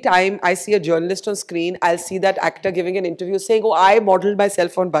 every time I see a journalist on screen, I'll see that actor giving an interview saying, "Oh, I modeled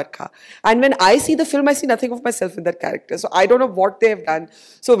myself on Barkha." And when I see the film, I see nothing of myself in that character. So I don't know what they have done.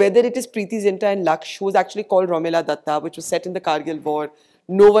 So whether it is Preeti Zinta and Laksh, who was actually called Romila Datta, which was set in the Kargil War,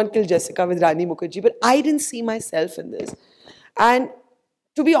 No One Killed Jessica with Rani Mukherjee, but I didn't see myself in this. And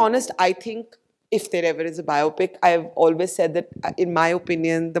to be honest, I think if there ever is a biopic, I've always said that, in my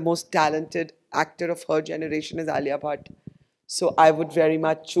opinion, the most talented actor of her generation is Alia Bhatt. So I would very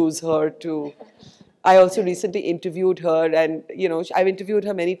much choose her to. I also recently interviewed her, and I've interviewed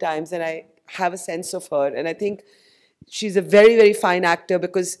her many times, and I have a sense of her. And I think she's a very, very fine actor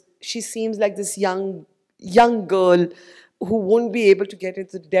because she seems like this young girl who won't be able to get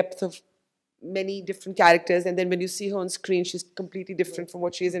into the depth of many different characters, and then when you see her on screen, she's completely different from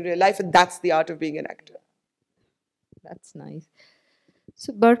what she is in real life, and that's the art of being an actor. That's nice.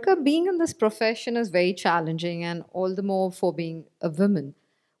 So, Barkha, being in this profession is very challenging, and all the more for being a woman.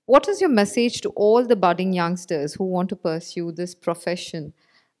 What is your message to all the budding youngsters who want to pursue this profession,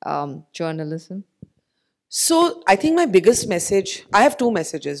 journalism? So I think my biggest message, I have two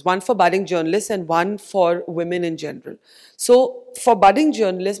messages, one for budding journalists and one for women in general. So for budding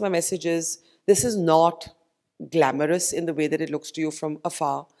journalists, my message is, this is not glamorous in the way that it looks to you from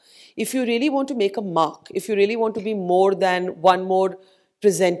afar. If you really want to make a mark, if you really want to be more than one more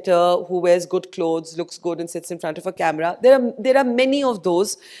presenter who wears good clothes, looks good and sits in front of a camera, there are many of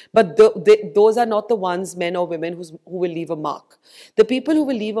those, but those are not the ones, men or women, who will leave a mark. The people who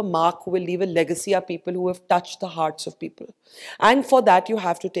will leave a mark, who will leave a legacy, are people who have touched the hearts of people. And for that, you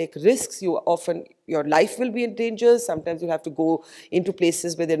have to take risks. Your life will be in danger. Sometimes you have to go into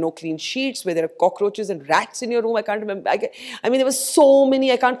places where there are no clean sheets, where there are cockroaches and rats in your room. I can't remember. I mean, there were so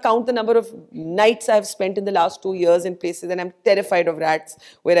many. I can't count the number of nights I've spent in the last 2 years in places, and I'm terrified of rats,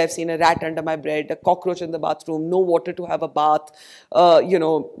 where I've seen a rat under my bed, a cockroach in the bathroom, no water to have a bath,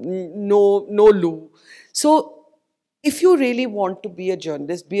 no loo. So if you really want to be a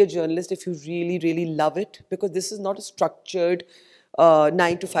journalist, be a journalist if you really, really love it, because this is not a structured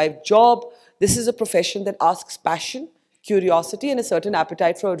 9 to 5 job. This is a profession that asks passion, curiosity, and a certain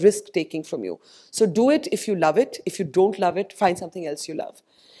appetite for risk-taking from you. So do it if you love it. If you don't love it, find something else you love.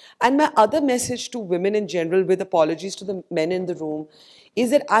 And my other message to women in general, with apologies to the men in the room, is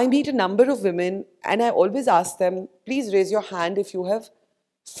that I meet a number of women and I always ask them, please raise your hand if you have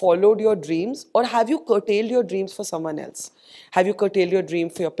followed your dreams, or have you curtailed your dreams for someone else? Have you curtailed your dream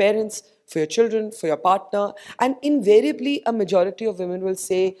for your parents, for your children, for your partner? And invariably, a majority of women will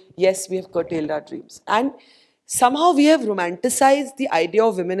say, yes, we have curtailed our dreams. And somehow we have romanticized the idea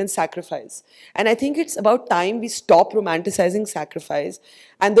of women and sacrifice. And I think it's about time we stop romanticizing sacrifice.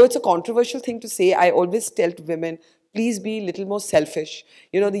 And though it's a controversial thing to say, I always tell to women, please be a little more selfish.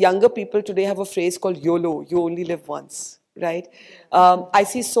 The younger people today have a phrase called YOLO, you only live once. Right? I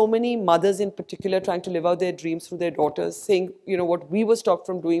see so many mothers in particular trying to live out their dreams through their daughters, saying, what we were stopped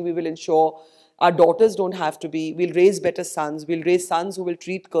from doing, we will ensure our daughters don't have to be. We'll raise better sons. We'll raise sons who will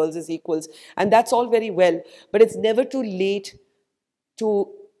treat girls as equals. And that's all very well. But it's never too late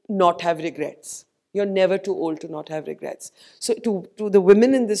to not have regrets. You're never too old to not have regrets. So to the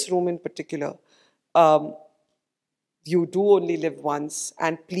women in this room in particular, you do only live once,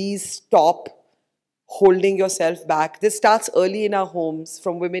 and please stop holding yourself back. This starts early in our homes,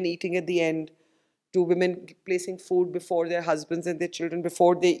 from women eating at the end to women placing food before their husbands and their children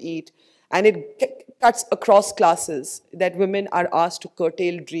before they eat. And it cuts across classes, that women are asked to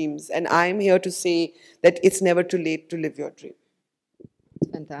curtail dreams. And I'm here to say that it's never too late to live your dream.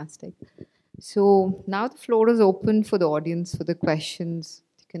 Fantastic. So now the floor is open for the audience for the questions.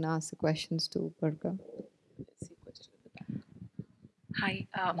 You can ask the questions to Barkha. Hi,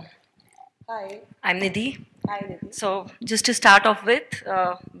 Hi. I'm Nidhi. Hi, Nidhi. So, just to start off with,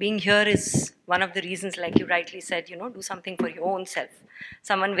 being here is one of the reasons, like you rightly said, do something for your own self.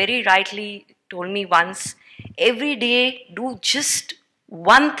 Someone very rightly told me once, every day do just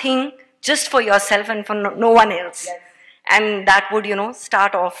one thing just for yourself and for no one else. Yes. And that would,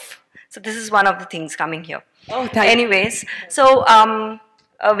 start off. So, this is one of the things coming here. Oh, thank you. Anyways, so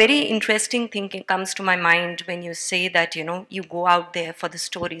a very interesting thing comes to my mind when you say that, you go out there for the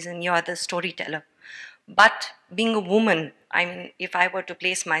stories and you are the storyteller. But being a woman, I mean, if I were to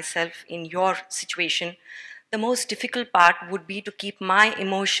place myself in your situation, the most difficult part would be to keep my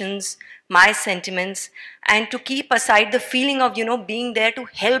emotions, my sentiments, and to keep aside the feeling of, being there to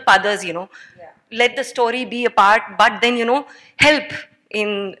help others, let the story be a part, but then, help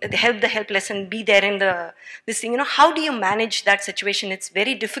help the helpless and be there in this thing. How do you manage that situation? It's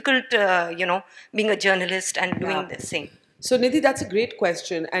very difficult, being a journalist and doing the same. So, Nidhi, that's a great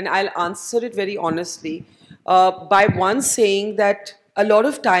question, and I'll answer it very honestly by one saying that a lot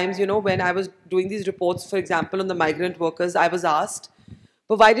of times, when I was doing these reports, for example, on the migrant workers, I was asked,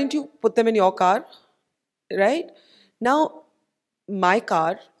 but why didn't you put them in your car? Right? Now, my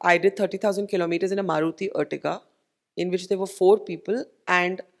car, I did 30,000 kilometers in a Maruti Ertiga, in which there were 4 people,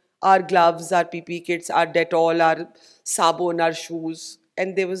 and our gloves, our PPE kits, our Dettol, our sabon, our shoes,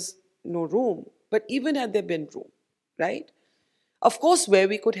 and there was no room. But even had there been room, right? Of course, where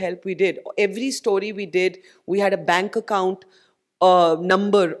we could help, we did. Every story we did, we had a bank account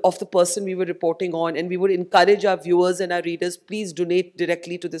number of the person we were reporting on, and we would encourage our viewers and our readers, please donate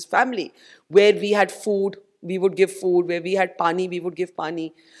directly to this family. Where we had food, we would give food. Where we had pani, we would give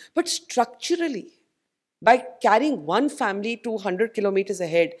pani. But structurally, by carrying one family 200 kilometers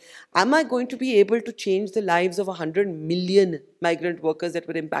ahead, am I going to be able to change the lives of 100 million migrant workers that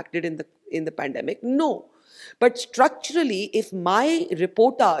were impacted in the pandemic? No. But structurally, if my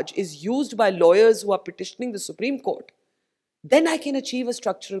reportage is used by lawyers who are petitioning the Supreme Court, then I can achieve a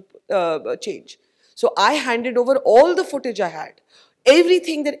structural change. So I handed over all the footage I had.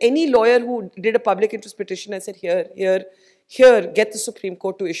 Everything that any lawyer who did a public interest petition, I said, here, get the Supreme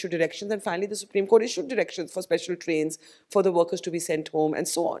Court to issue directions. And finally, the Supreme Court issued directions for special trains for the workers to be sent home and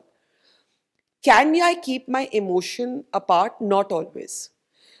so on. Can I keep my emotion apart? Not always.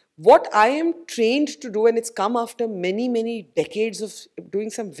 What I am trained to do, and it's come after many, many decades of doing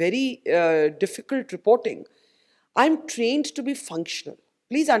some very difficult reporting, I'm trained to be functional.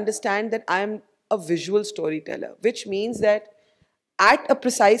 Please understand that I'm a visual storyteller, which means that at a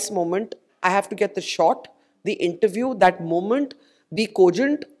precise moment, I have to get the shot, the interview, that moment, be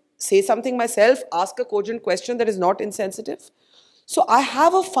cogent, say something myself, ask a cogent question that is not insensitive. So I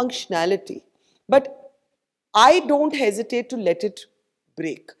have a functionality, but I don't hesitate to let it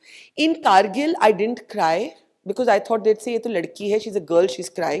break. In Kargil, I didn't cry because I thought they'd say, "Ye to ladki hai, she's a girl, she's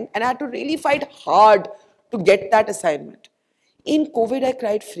crying." And I had to really fight hard to get that assignment. In COVID, I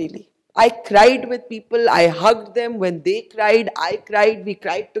cried freely. I cried with people, I hugged them. When they cried, I cried. We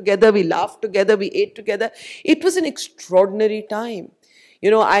cried together, we laughed together, we ate together. It was an extraordinary time.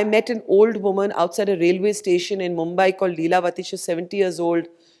 I met an old woman outside a railway station in Mumbai called Leelavati. She's 70 years old.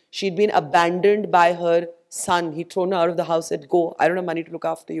 She'd been abandoned by her son. He'd thrown her out of the house, said, "Go, I don't have money to look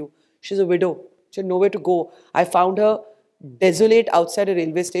after you." She's a widow. She had nowhere to go. I found her desolate outside a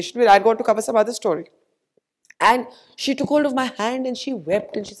railway station where I'd gone to cover some other story. And she took hold of my hand and she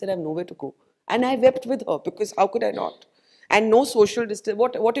wept and she said, "I have nowhere to go." And I wept with her because how could I not? And no social distance.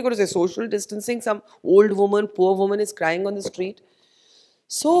 What are you going to say? Social distancing? Some old woman, poor woman is crying on the street.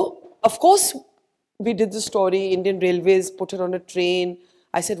 So, of course, we did the story. Indian Railways put her on a train.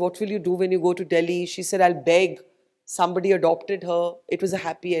 I said, "What will you do when you go to Delhi?" She said, "I'll beg." Somebody adopted her. It was a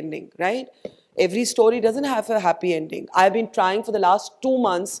happy ending, right? Every story doesn't have a happy ending. I've been trying for the last 2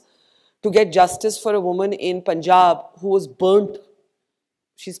 months to get justice for a woman in Punjab who was burnt.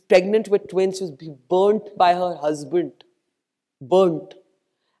 She's pregnant with twins. She was burnt by her husband. Burnt.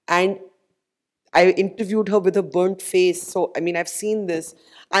 And I interviewed her with a burnt face. So, I've seen this.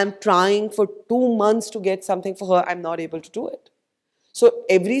 I'm trying for 2 months to get something for her. I'm not able to do it. So,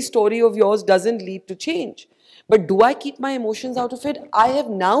 every story of yours doesn't lead to change. But do I keep my emotions out of it? I have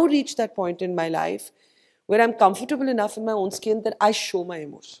now reached that point in my life where I'm comfortable enough in my own skin that I show my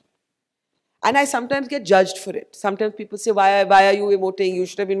emotion. And I sometimes get judged for it. Sometimes people say, why are you emoting? You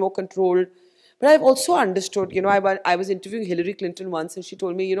should have been more controlled. But I've also understood, I was interviewing Hillary Clinton once and she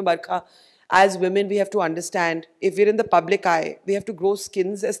told me, Barkha, as women, we have to understand, if we're in the public eye, we have to grow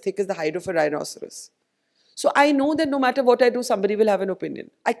skins as thick as the hide of a rhinoceros. So I know that no matter what I do, somebody will have an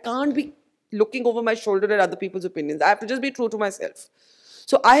opinion. I can't be looking over my shoulder at other people's opinions. I have to just be true to myself.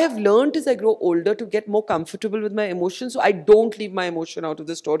 So I have learned as I grow older to get more comfortable with my emotions. So I don't leave my emotion out of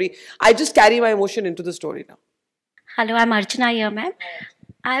the story. I just carry my emotion into the story now. Hello, I'm Archana here, ma'am.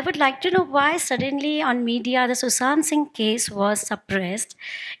 I would like to know why suddenly on media the Sushant Singh case was suppressed.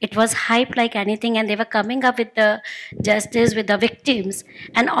 It was hyped like anything and they were coming up with the justice with the victims.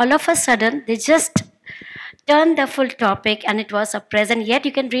 And all of a sudden they just turned the full topic and it was suppressed. And yet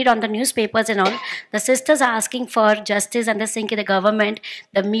you can read on the newspapers and all, the sisters are asking for justice and they're saying the government,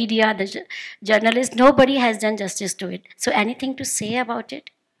 the media, the journalists, nobody has done justice to it. So anything to say about it?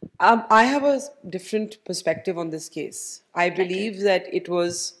 I have a different perspective on this case. I believe that it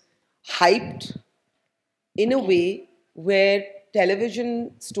was hyped in a way where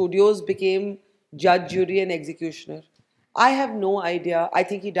television studios became judge, jury, and executioner. I have no idea. I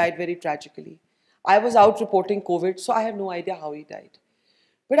think he died very tragically. I was out reporting COVID, so I have no idea how he died.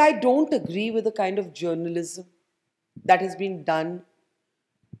 But I don't agree with the kind of journalism that has been done.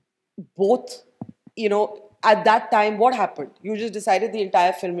 Both, at that time, what happened? You just decided the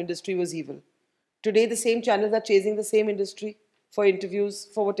entire film industry was evil. Today, the same channels are chasing the same industry for interviews,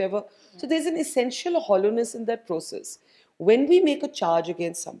 for whatever. So there's an essential hollowness in that process. When we make a charge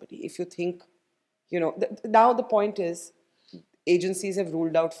against somebody, if you think, now the point is, agencies have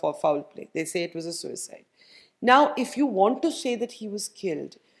ruled out for foul play. They say it was a suicide. Now, if you want to say that he was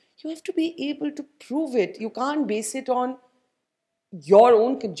killed, you have to be able to prove it. You can't base it on your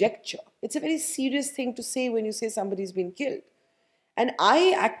own conjecture. It's a very serious thing to say when you say somebody's been killed. And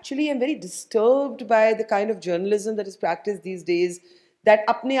I actually am very disturbed by the kind of journalism that is practiced these days, that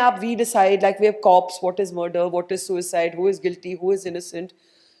apne aap we decide, like we have cops, what is murder, what is suicide, who is guilty, who is innocent.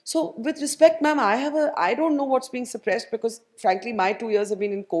 So with respect, ma'am, I don't know what's being suppressed because frankly, my 2 years have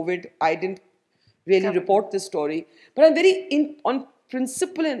been in COVID. I didn't really report this story. But I'm very, on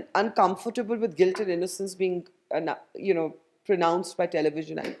principle, and uncomfortable with guilt and innocence being, pronounced by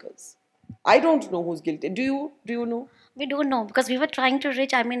television anchors. I don't know who's guilty. Do you know? We don't know because we were trying to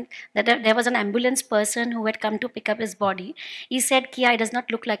reach. I mean, that there was an ambulance person who had come to pick up his body. He said, "Kia, it does not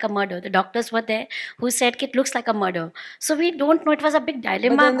look like a murder." The doctors were there who said, "It looks like a murder." So we don't know. It was a big But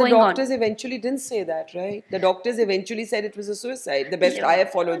dilemma then the going on. doctors eventually didn't say that, right? The doctors eventually said it was a suicide. The best I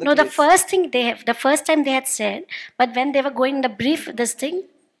have followed the No, case. the first time they had said, but when they were going the brief, this thing,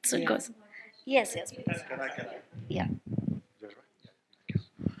 so it goes. Yes, please. Yeah.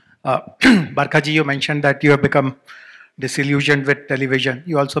 Barkha ji, you mentioned that you have become disillusioned with television.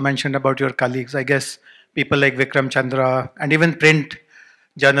 You also mentioned about your colleagues. I guess people like Vikram Chandra and even print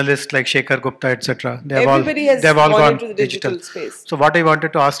journalists like Shekhar Gupta, etc. Everybody has they've all gone gone into the digital space. So what I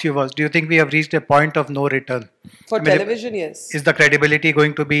wanted to ask you was, do you think we have reached a point of no return? For television, yes. Is the credibility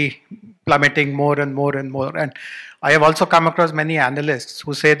going to be plummeting more and more and more? And I have also come across many analysts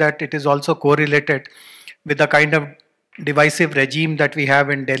who say that it is also correlated with the kind of divisive regime that we have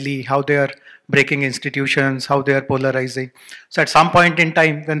in Delhi, how they are breaking institutions, how they are polarizing. So at some point in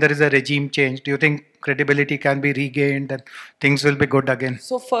time, when there is a regime change, do you think credibility can be regained and things will be good again?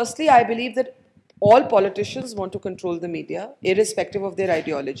 So firstly, I believe that all politicians want to control the media, irrespective of their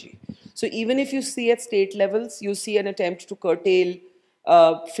ideology. So even if you see at state levels, you see an attempt to curtail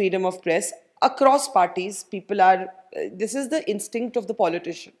freedom of press across parties. People are, this is the instinct of the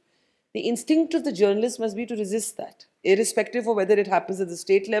politician. The instinct of the journalist must be to resist that, irrespective of whether it happens at the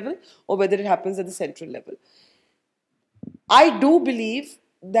state level or whether it happens at the central level. I do believe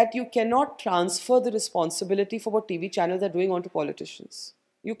that you cannot transfer the responsibility for what TV channels are doing onto politicians.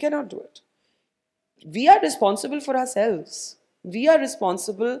 You cannot do it. We are responsible for ourselves. We are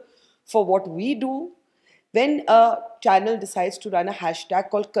responsible for what we do. When a channel decides to run a hashtag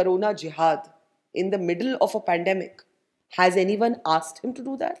called Corona Jihad in the middle of a pandemic, has anyone asked him to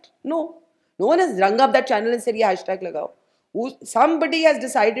do that? No. No one has rung up that channel and said, "Yeah, hashtag lagao." Somebody has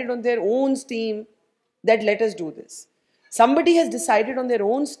decided on their own steam that let us do this. Somebody has decided on their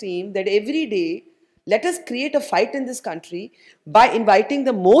own steam that every day, let us create a fight in this country by inviting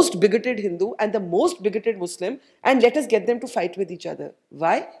the most bigoted Hindu and the most bigoted Muslim and let us get them to fight with each other.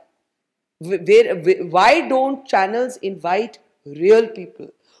 Why? Why don't channels invite real people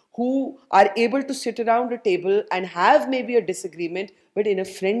who are able to sit around a table and have maybe a disagreement, but in a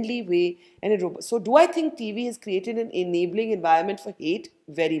friendly way and a robust? So do I think TV has created an enabling environment for hate?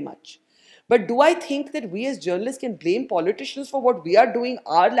 Very much. But do I think that we as journalists can blame politicians for what we are doing,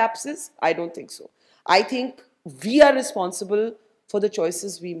 our lapses? I don't think so. I think we are responsible for the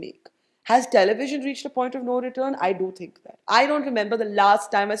choices we make. Has television reached a point of no return? I do think that. I don't remember the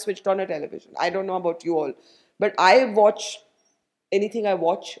last time I switched on a television. I don't know about you all. But I watch anything I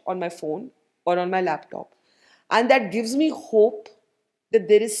watch on my phone or on my laptop. And that gives me hope that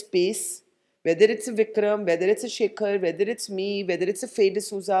there is space, whether it's a Vikram, whether it's a Shekhar, whether it's me, whether it's a Faye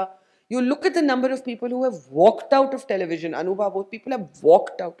D'Souza. You look at the number of people who have walked out of television. Anubha, both people have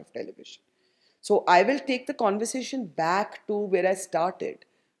walked out of television. So I will take the conversation back to where I started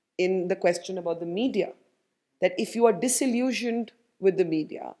in the question about the media. That if you are disillusioned with the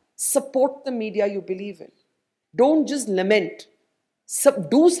media, support the media you believe in. Don't just lament.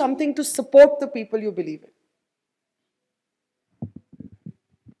 Do something to support the people you believe in.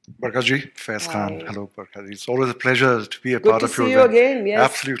 Barkha ji, Faiz Khan. Hello, Barkha ji. It's always a pleasure to be a Good part to of your see you event. again, yes.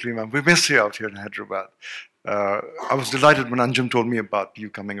 Absolutely, ma'am. We miss you out here in Hyderabad. I was delighted when Anjum told me about you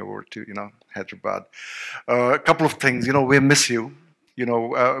coming over to, Hyderabad. A couple of things, we miss you. We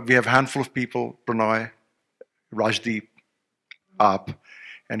have a handful of people, Pranay, Rajdeep, Aap,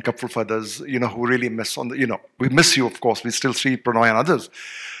 and couple of others, who really miss on the, we miss you, of course. We still see Prannoy and others.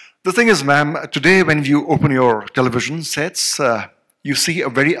 The thing is, ma'am, today when you open your television sets, you see a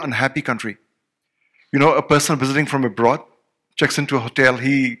very unhappy country. A person visiting from abroad checks into a hotel,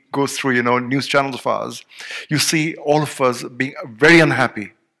 he goes through, news channels of ours. You see all of us being very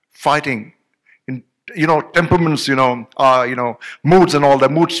unhappy, fighting, in, temperaments, moods and all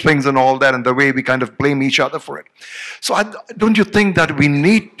that, mood swings and all that, and the way we kind of blame each other for it. So don't you think that we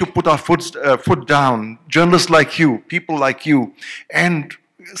need to put our foot down, journalists like you, people like you, and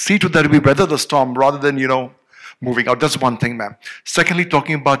see to that we weather the storm rather than, moving out. That's one thing, ma'am. Secondly,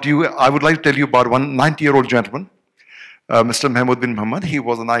 talking about you, I would like to tell you about one 90-year-old gentleman, Mr. Mahmood bin Muhammad. He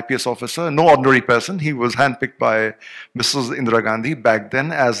was an IPS officer, no ordinary person. He was handpicked by Mrs. Indira Gandhi back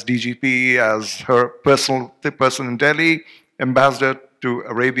then as DGP, as her personal person in Delhi, ambassador to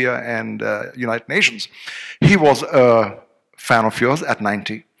Arabia and United Nations. He was a fan of yours at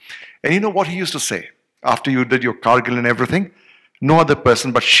 90. And you know what he used to say after you did your Kargil and everything? No other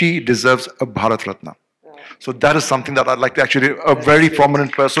person, but she deserves a Bharat Ratna. So that is something that I'd like to actually, a very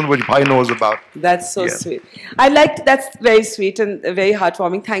prominent person which Bhai knows about. That's so sweet. That's very sweet and very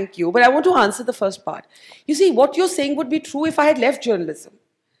heartwarming. Thank you. But I want to answer the first part. You see, what you're saying would be true if I had left journalism.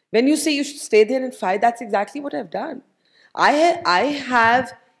 When you say you should stay there and fight, that's exactly what I've done. I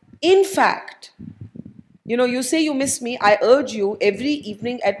have, in fact, you say you miss me. I urge you every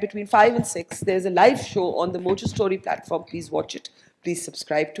evening at between 5 and 6, there's a live show on the Mojo Story platform. Please watch it. Please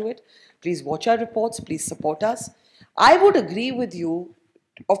subscribe to it. Please watch our reports. Please support us. I would agree with you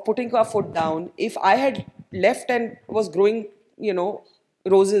of putting our foot down if I had left and was growing,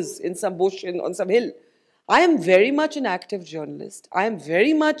 roses in some bush on some hill. I am very much an active journalist. I am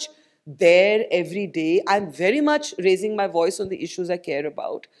very much there every day. I'm very much raising my voice on the issues I care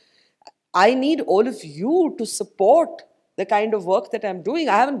about. I need all of you to support the kind of work that I'm doing.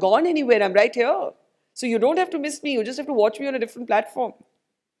 I haven't gone anywhere. I'm right here. So you don't have to miss me. You just have to watch me on a different platform.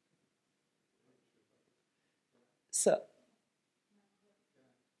 Sir.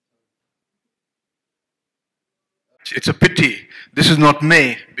 It's a pity this is not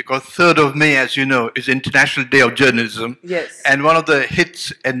May, because 3rd of May, as you know, is International Day of Journalism. Yes. And one of the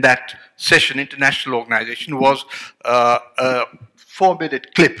hits in that session, international organization, was a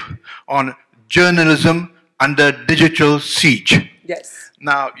 4-minute clip on journalism under digital siege. Yes.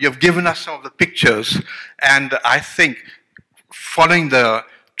 Now, you've given us some of the pictures, and I think following the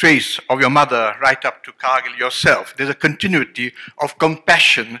trace of your mother right up to Kargil yourself, there's a continuity of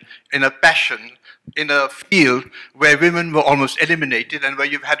compassion and a passion in a field where women were almost eliminated and where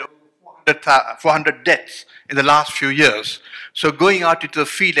you've had 400 deaths in the last few years. So going out into the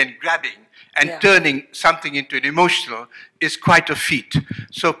field and grabbing and turning something into an emotional is quite a feat.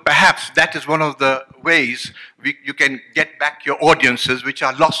 So perhaps that is one of the ways you can get back your audiences which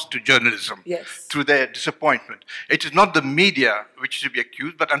are lost to journalism through their disappointment. It is not the media which should be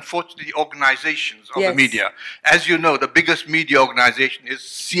accused, but unfortunately the organizations of the media. As you know, the biggest media organization is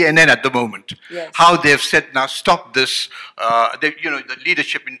CNN at the moment. How they have said, now stop this, the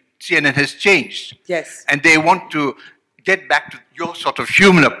leadership in CNN has changed. And they want to get back to your sort of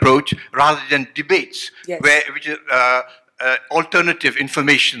human approach rather than debates, which is alternative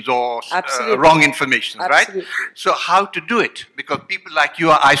informations or wrong information, right? So how to do it? Because people like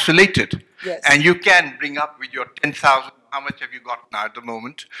you are isolated, and you can bring up with your 10,000. How much have you got now at the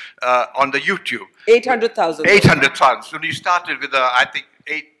moment on the YouTube? 800,000. 800,000. So you started with I think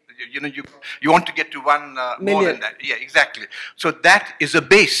 8. You want to get to 1 more than that. Yeah, exactly. So that is a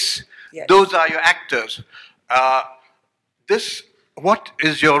base. Those are your actors. What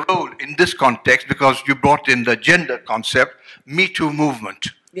is your role in this context? Because you brought in the gender concept, Me Too movement.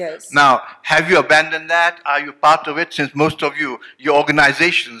 Now, have you abandoned that? Are you part of it? Since most of you, your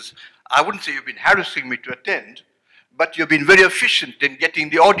organizations, I wouldn't say you've been harassing me to attend, but you've been very efficient in getting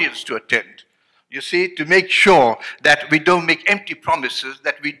the audience to attend. You see, to make sure that we don't make empty promises,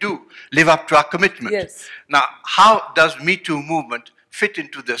 that we do live up to our commitment. Now, how does Me Too movement fit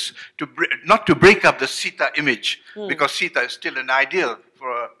into this, not to break up the Sita image, because Sita is still an ideal for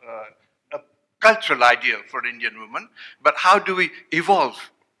a cultural ideal for an Indian woman, but how do we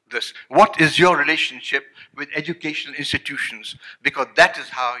evolve this? What is your relationship with educational institutions? Because that is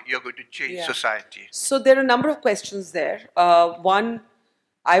how you're going to change society. So there are a number of questions there. One,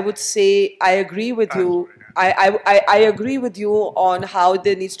 I would say I agree with you. I agree with you on how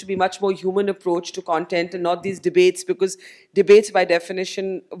there needs to be much more human approach to content and not these debates, because debates by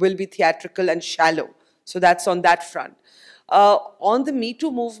definition will be theatrical and shallow. So that's on that front. On the Me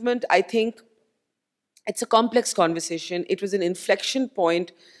Too movement, I think it's a complex conversation. It was an inflection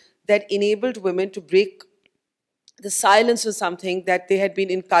point that enabled women to break the silence was something that they had been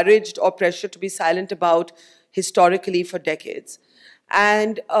encouraged or pressured to be silent about historically for decades.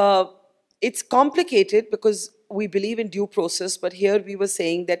 And it's complicated because we believe in due process, but here we were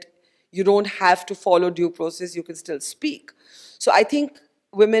saying that you don't have to follow due process, you can still speak. So I think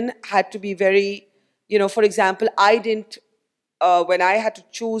women had to be very, for example, I didn't, when I had to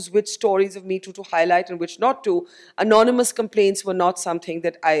choose which stories of Me Too to highlight and which not to, anonymous complaints were not something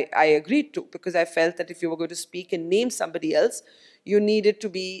that I agreed to, because I felt that if you were going to speak and name somebody else, you needed to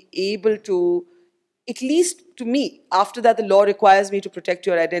be able to, at least to me, after that the law requires me to protect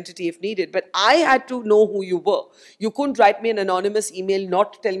your identity if needed, but I had to know who you were. You couldn't write me an anonymous email,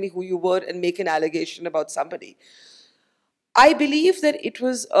 not tell me who you were and make an allegation about somebody. I believe that it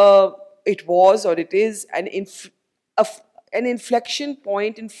was or it is an inflection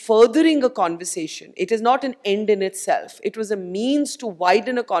point in furthering a conversation. It is not an end in itself. It was a means to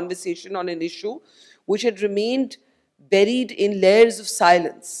widen a conversation on an issue which had remained buried in layers of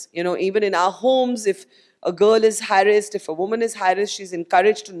silence. Even in our homes, if a girl is harassed, if a woman is harassed, she's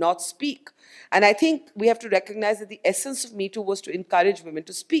encouraged to not speak. And I think we have to recognize that the essence of Me Too was to encourage women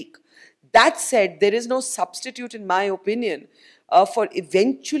to speak. That said, there is no substitute, in my opinion, for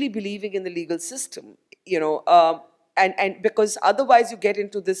eventually believing in the legal system. And because otherwise you get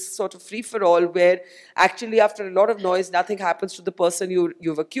into this sort of free-for-all where actually after a lot of noise, nothing happens to the person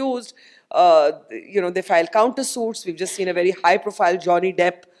you've accused. They file countersuits. We've just seen a very high-profile Johnny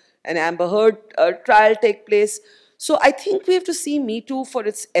Depp and Amber Heard trial take place. So I think we have to see Me Too for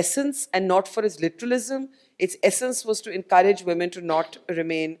its essence and not for its literalism. Its essence was to encourage women to not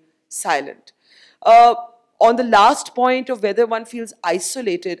remain silent. On the last point of whether one feels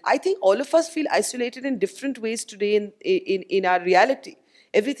isolated, I think all of us feel isolated in different ways today in our reality.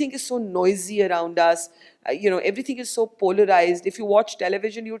 Everything is so noisy around us. Everything is so polarized. If you watch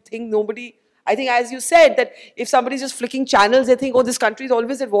television, you think nobody, I think as you said, that if somebody's just flicking channels, they think, oh, this country is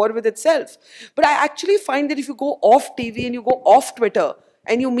always at war with itself. But I actually find that if you go off TV and you go off Twitter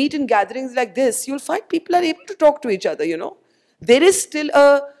and you meet in gatherings like this, you'll find people are able to talk to each other, There is still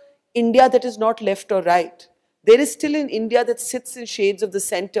a India that is not left or right. There is still an India that sits in shades of the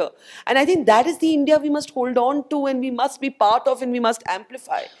center. And I think that is the India we must hold on to and we must be part of and we must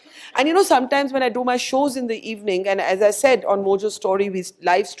amplify. And sometimes when I do my shows in the evening, and as I said on Mojo Story, we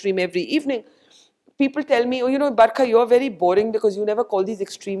live stream every evening, people tell me, oh, Barkha, you're very boring because you never call these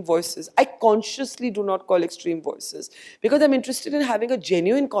extreme voices. I consciously do not call extreme voices because I'm interested in having a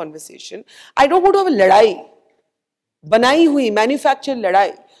genuine conversation. I don't want to have a ladai, banai hui, manufactured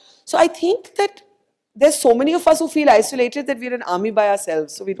ladai. So I think that there's so many of us who feel isolated that we're an army by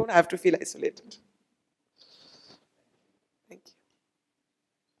ourselves, so we don't have to feel isolated. Thank you.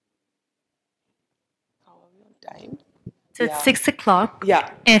 How are we on time? So it's 6 o'clock. Yeah.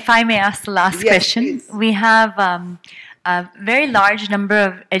 If I may ask the last question. Please. We have a very large number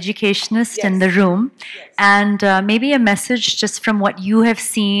of educationists in the room, and maybe a message just from what you have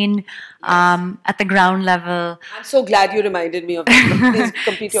seen at the ground level. I'm so glad you reminded me of that. Please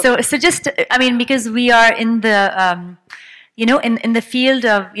complete your So just, because we are in the, in the field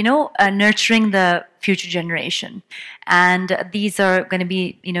of, nurturing the future generation. And these are going to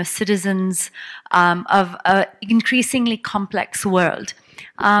be, citizens of an increasingly complex world.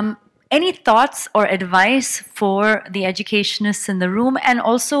 Any thoughts or advice for the educationists in the room, and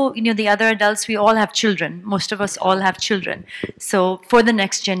also, the other adults? We all have children. Most of us all have children. So for the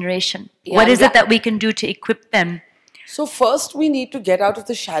next generation, what is it that we can do to equip them? So first, we need to get out of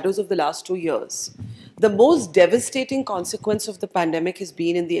the shadows of the last 2 years. The most devastating consequence of the pandemic has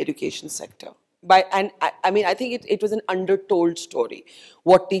been in the education sector. I think it was an undertold story.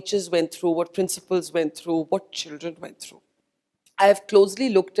 What teachers went through, what principals went through, what children went through. I have closely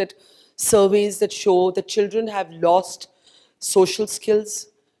looked at surveys that show that children have lost social skills,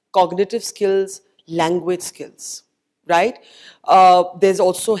 cognitive skills, language skills, right? There's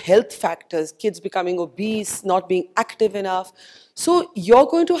also health factors, kids becoming obese, not being active enough. So you're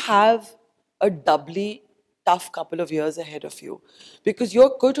going to have a doubly tough couple of years ahead of you because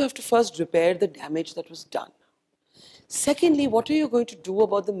you're going to have to first repair the damage that was done. Secondly, what are you going to do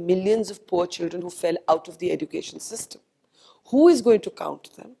about the millions of poor children who fell out of the education system? Who is going to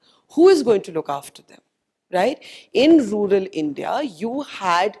count them? Who is going to look after them, right? In rural India, you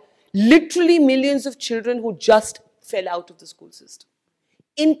had literally millions of children who just fell out of the school system,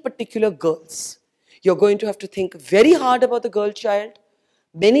 in particular girls. You're going to have to think very hard about the girl child.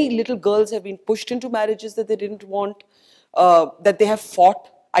 Many little girls have been pushed into marriages that they didn't want, that they have fought.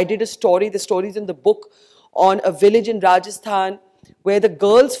 I did a story, the story is in the book, on a village in Rajasthan where the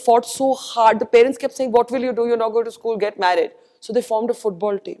girls fought so hard. The parents kept saying, what will you do? You're not going to school, get married. So they formed a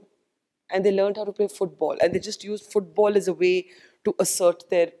football team. and they learned how to play football, and they just used football as a way to assert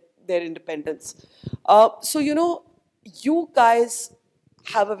their independence. So, you guys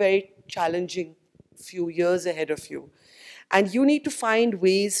have a very challenging few years ahead of you, and you need to find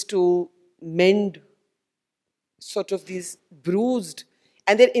ways to mend sort of these bruised,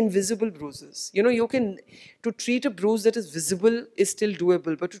 and they're invisible bruises. To treat a bruise that is visible is still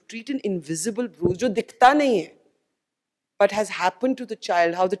doable, but to treat an invisible bruise, jo dikhta nahi hai, but has happened to the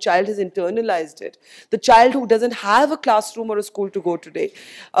child, how the child has internalized it. The child who doesn't have a classroom or a school to go today.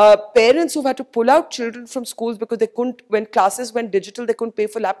 Parents who've had to pull out children from schools because they couldn't, when classes went digital, they couldn't pay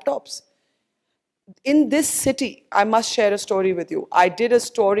for laptops. In this city, I must share a story with you. I did a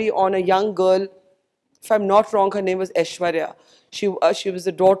story on a young girl, if I'm not wrong, her name was Aishwarya. She was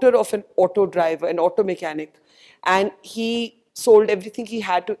the daughter of an auto driver, an auto mechanic, and he sold everything he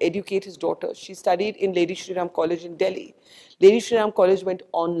had to educate his daughter. She studied in Lady Shri Ram College in Delhi. Lady Shri Ram College went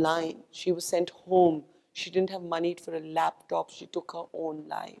online. She was sent home. She didn't have money for a laptop. She took her own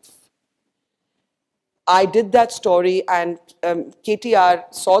life. I did that story, and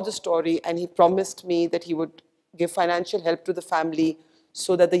KTR saw the story, and he promised me that he would give financial help to the family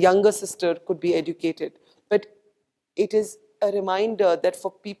so that the younger sister could be educated. But it is a reminder that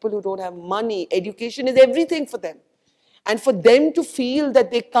for people who don't have money, education is everything for them. And for them to feel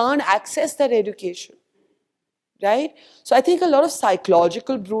that they can't access that education, right? So I think a lot of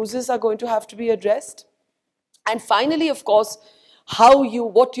psychological bruises are going to have to be addressed. And finally, of course,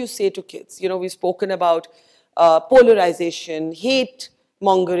 what you say to kids. We've spoken about polarization, hate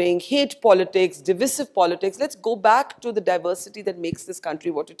mongering, hate politics, divisive politics. Let's go back to the diversity that makes this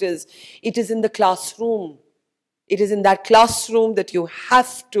country what it is. It is in the classroom. It is in that classroom that you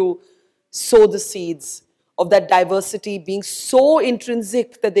have to sow the seeds of that diversity being so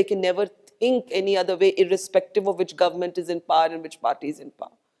intrinsic that they can never think any other way, irrespective of which government is in power and which party is in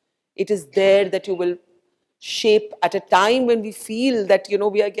power. It is there that you will shape at a time when we feel that,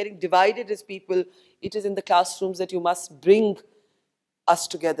 we are getting divided as people. It is in the classrooms that you must bring us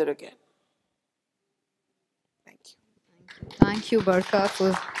together again. Thank you. Thank you,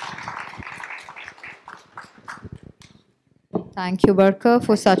 Barkha,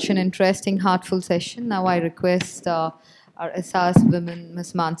 for such an interesting, heartful session. Now I request our SAS women,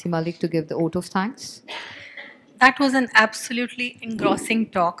 Ms. Mansi Malik, to give the vote of thanks. That was an absolutely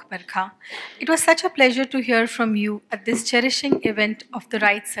engrossing talk, Barkha. It was such a pleasure to hear from you at this cherishing event of the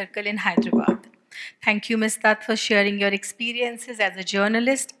Right Circle in Hyderabad. Thank you, Ms. Dutt, for sharing your experiences as a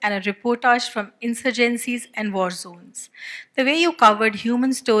journalist and a reportage from insurgencies and war zones. The way you covered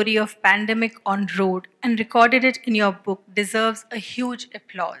human story of pandemic on road and recorded it in your book deserves a huge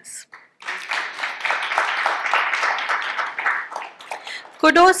applause.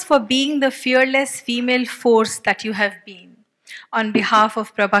 Kudos for being the fearless female force that you have been. On behalf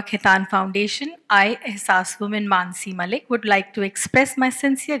of Prabha Khaitan Foundation, I, SAS woman Mansi Malik, would like to express my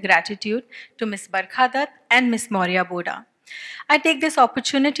sincere gratitude to Ms. Barkha Dutt and Ms. Maurya Boda. I take this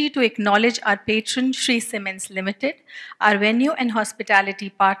opportunity to acknowledge our patron Shree Cements Limited, our venue and hospitality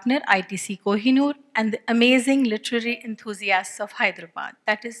partner ITC Kohinoor, and the amazing literary enthusiasts of Hyderabad,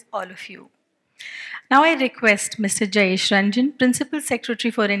 that is all of you. Now I request Mr. Jayesh Ranjan, Principal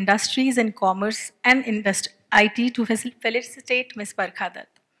Secretary for Industries and Commerce and IT, to felicitate Ms. Barkha Dutt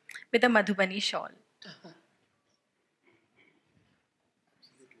with a Madhubani shawl.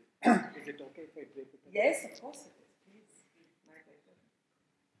 Is it okay if I break it? Yes, of course it is. Please. My pleasure.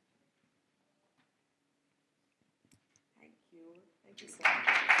 Thank you. Thank you so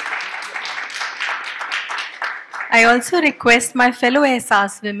much. I also request my fellow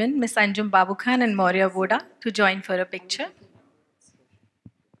SAS women, Ms. Anjum Babu Khan and Maurya Boda, to join for a picture.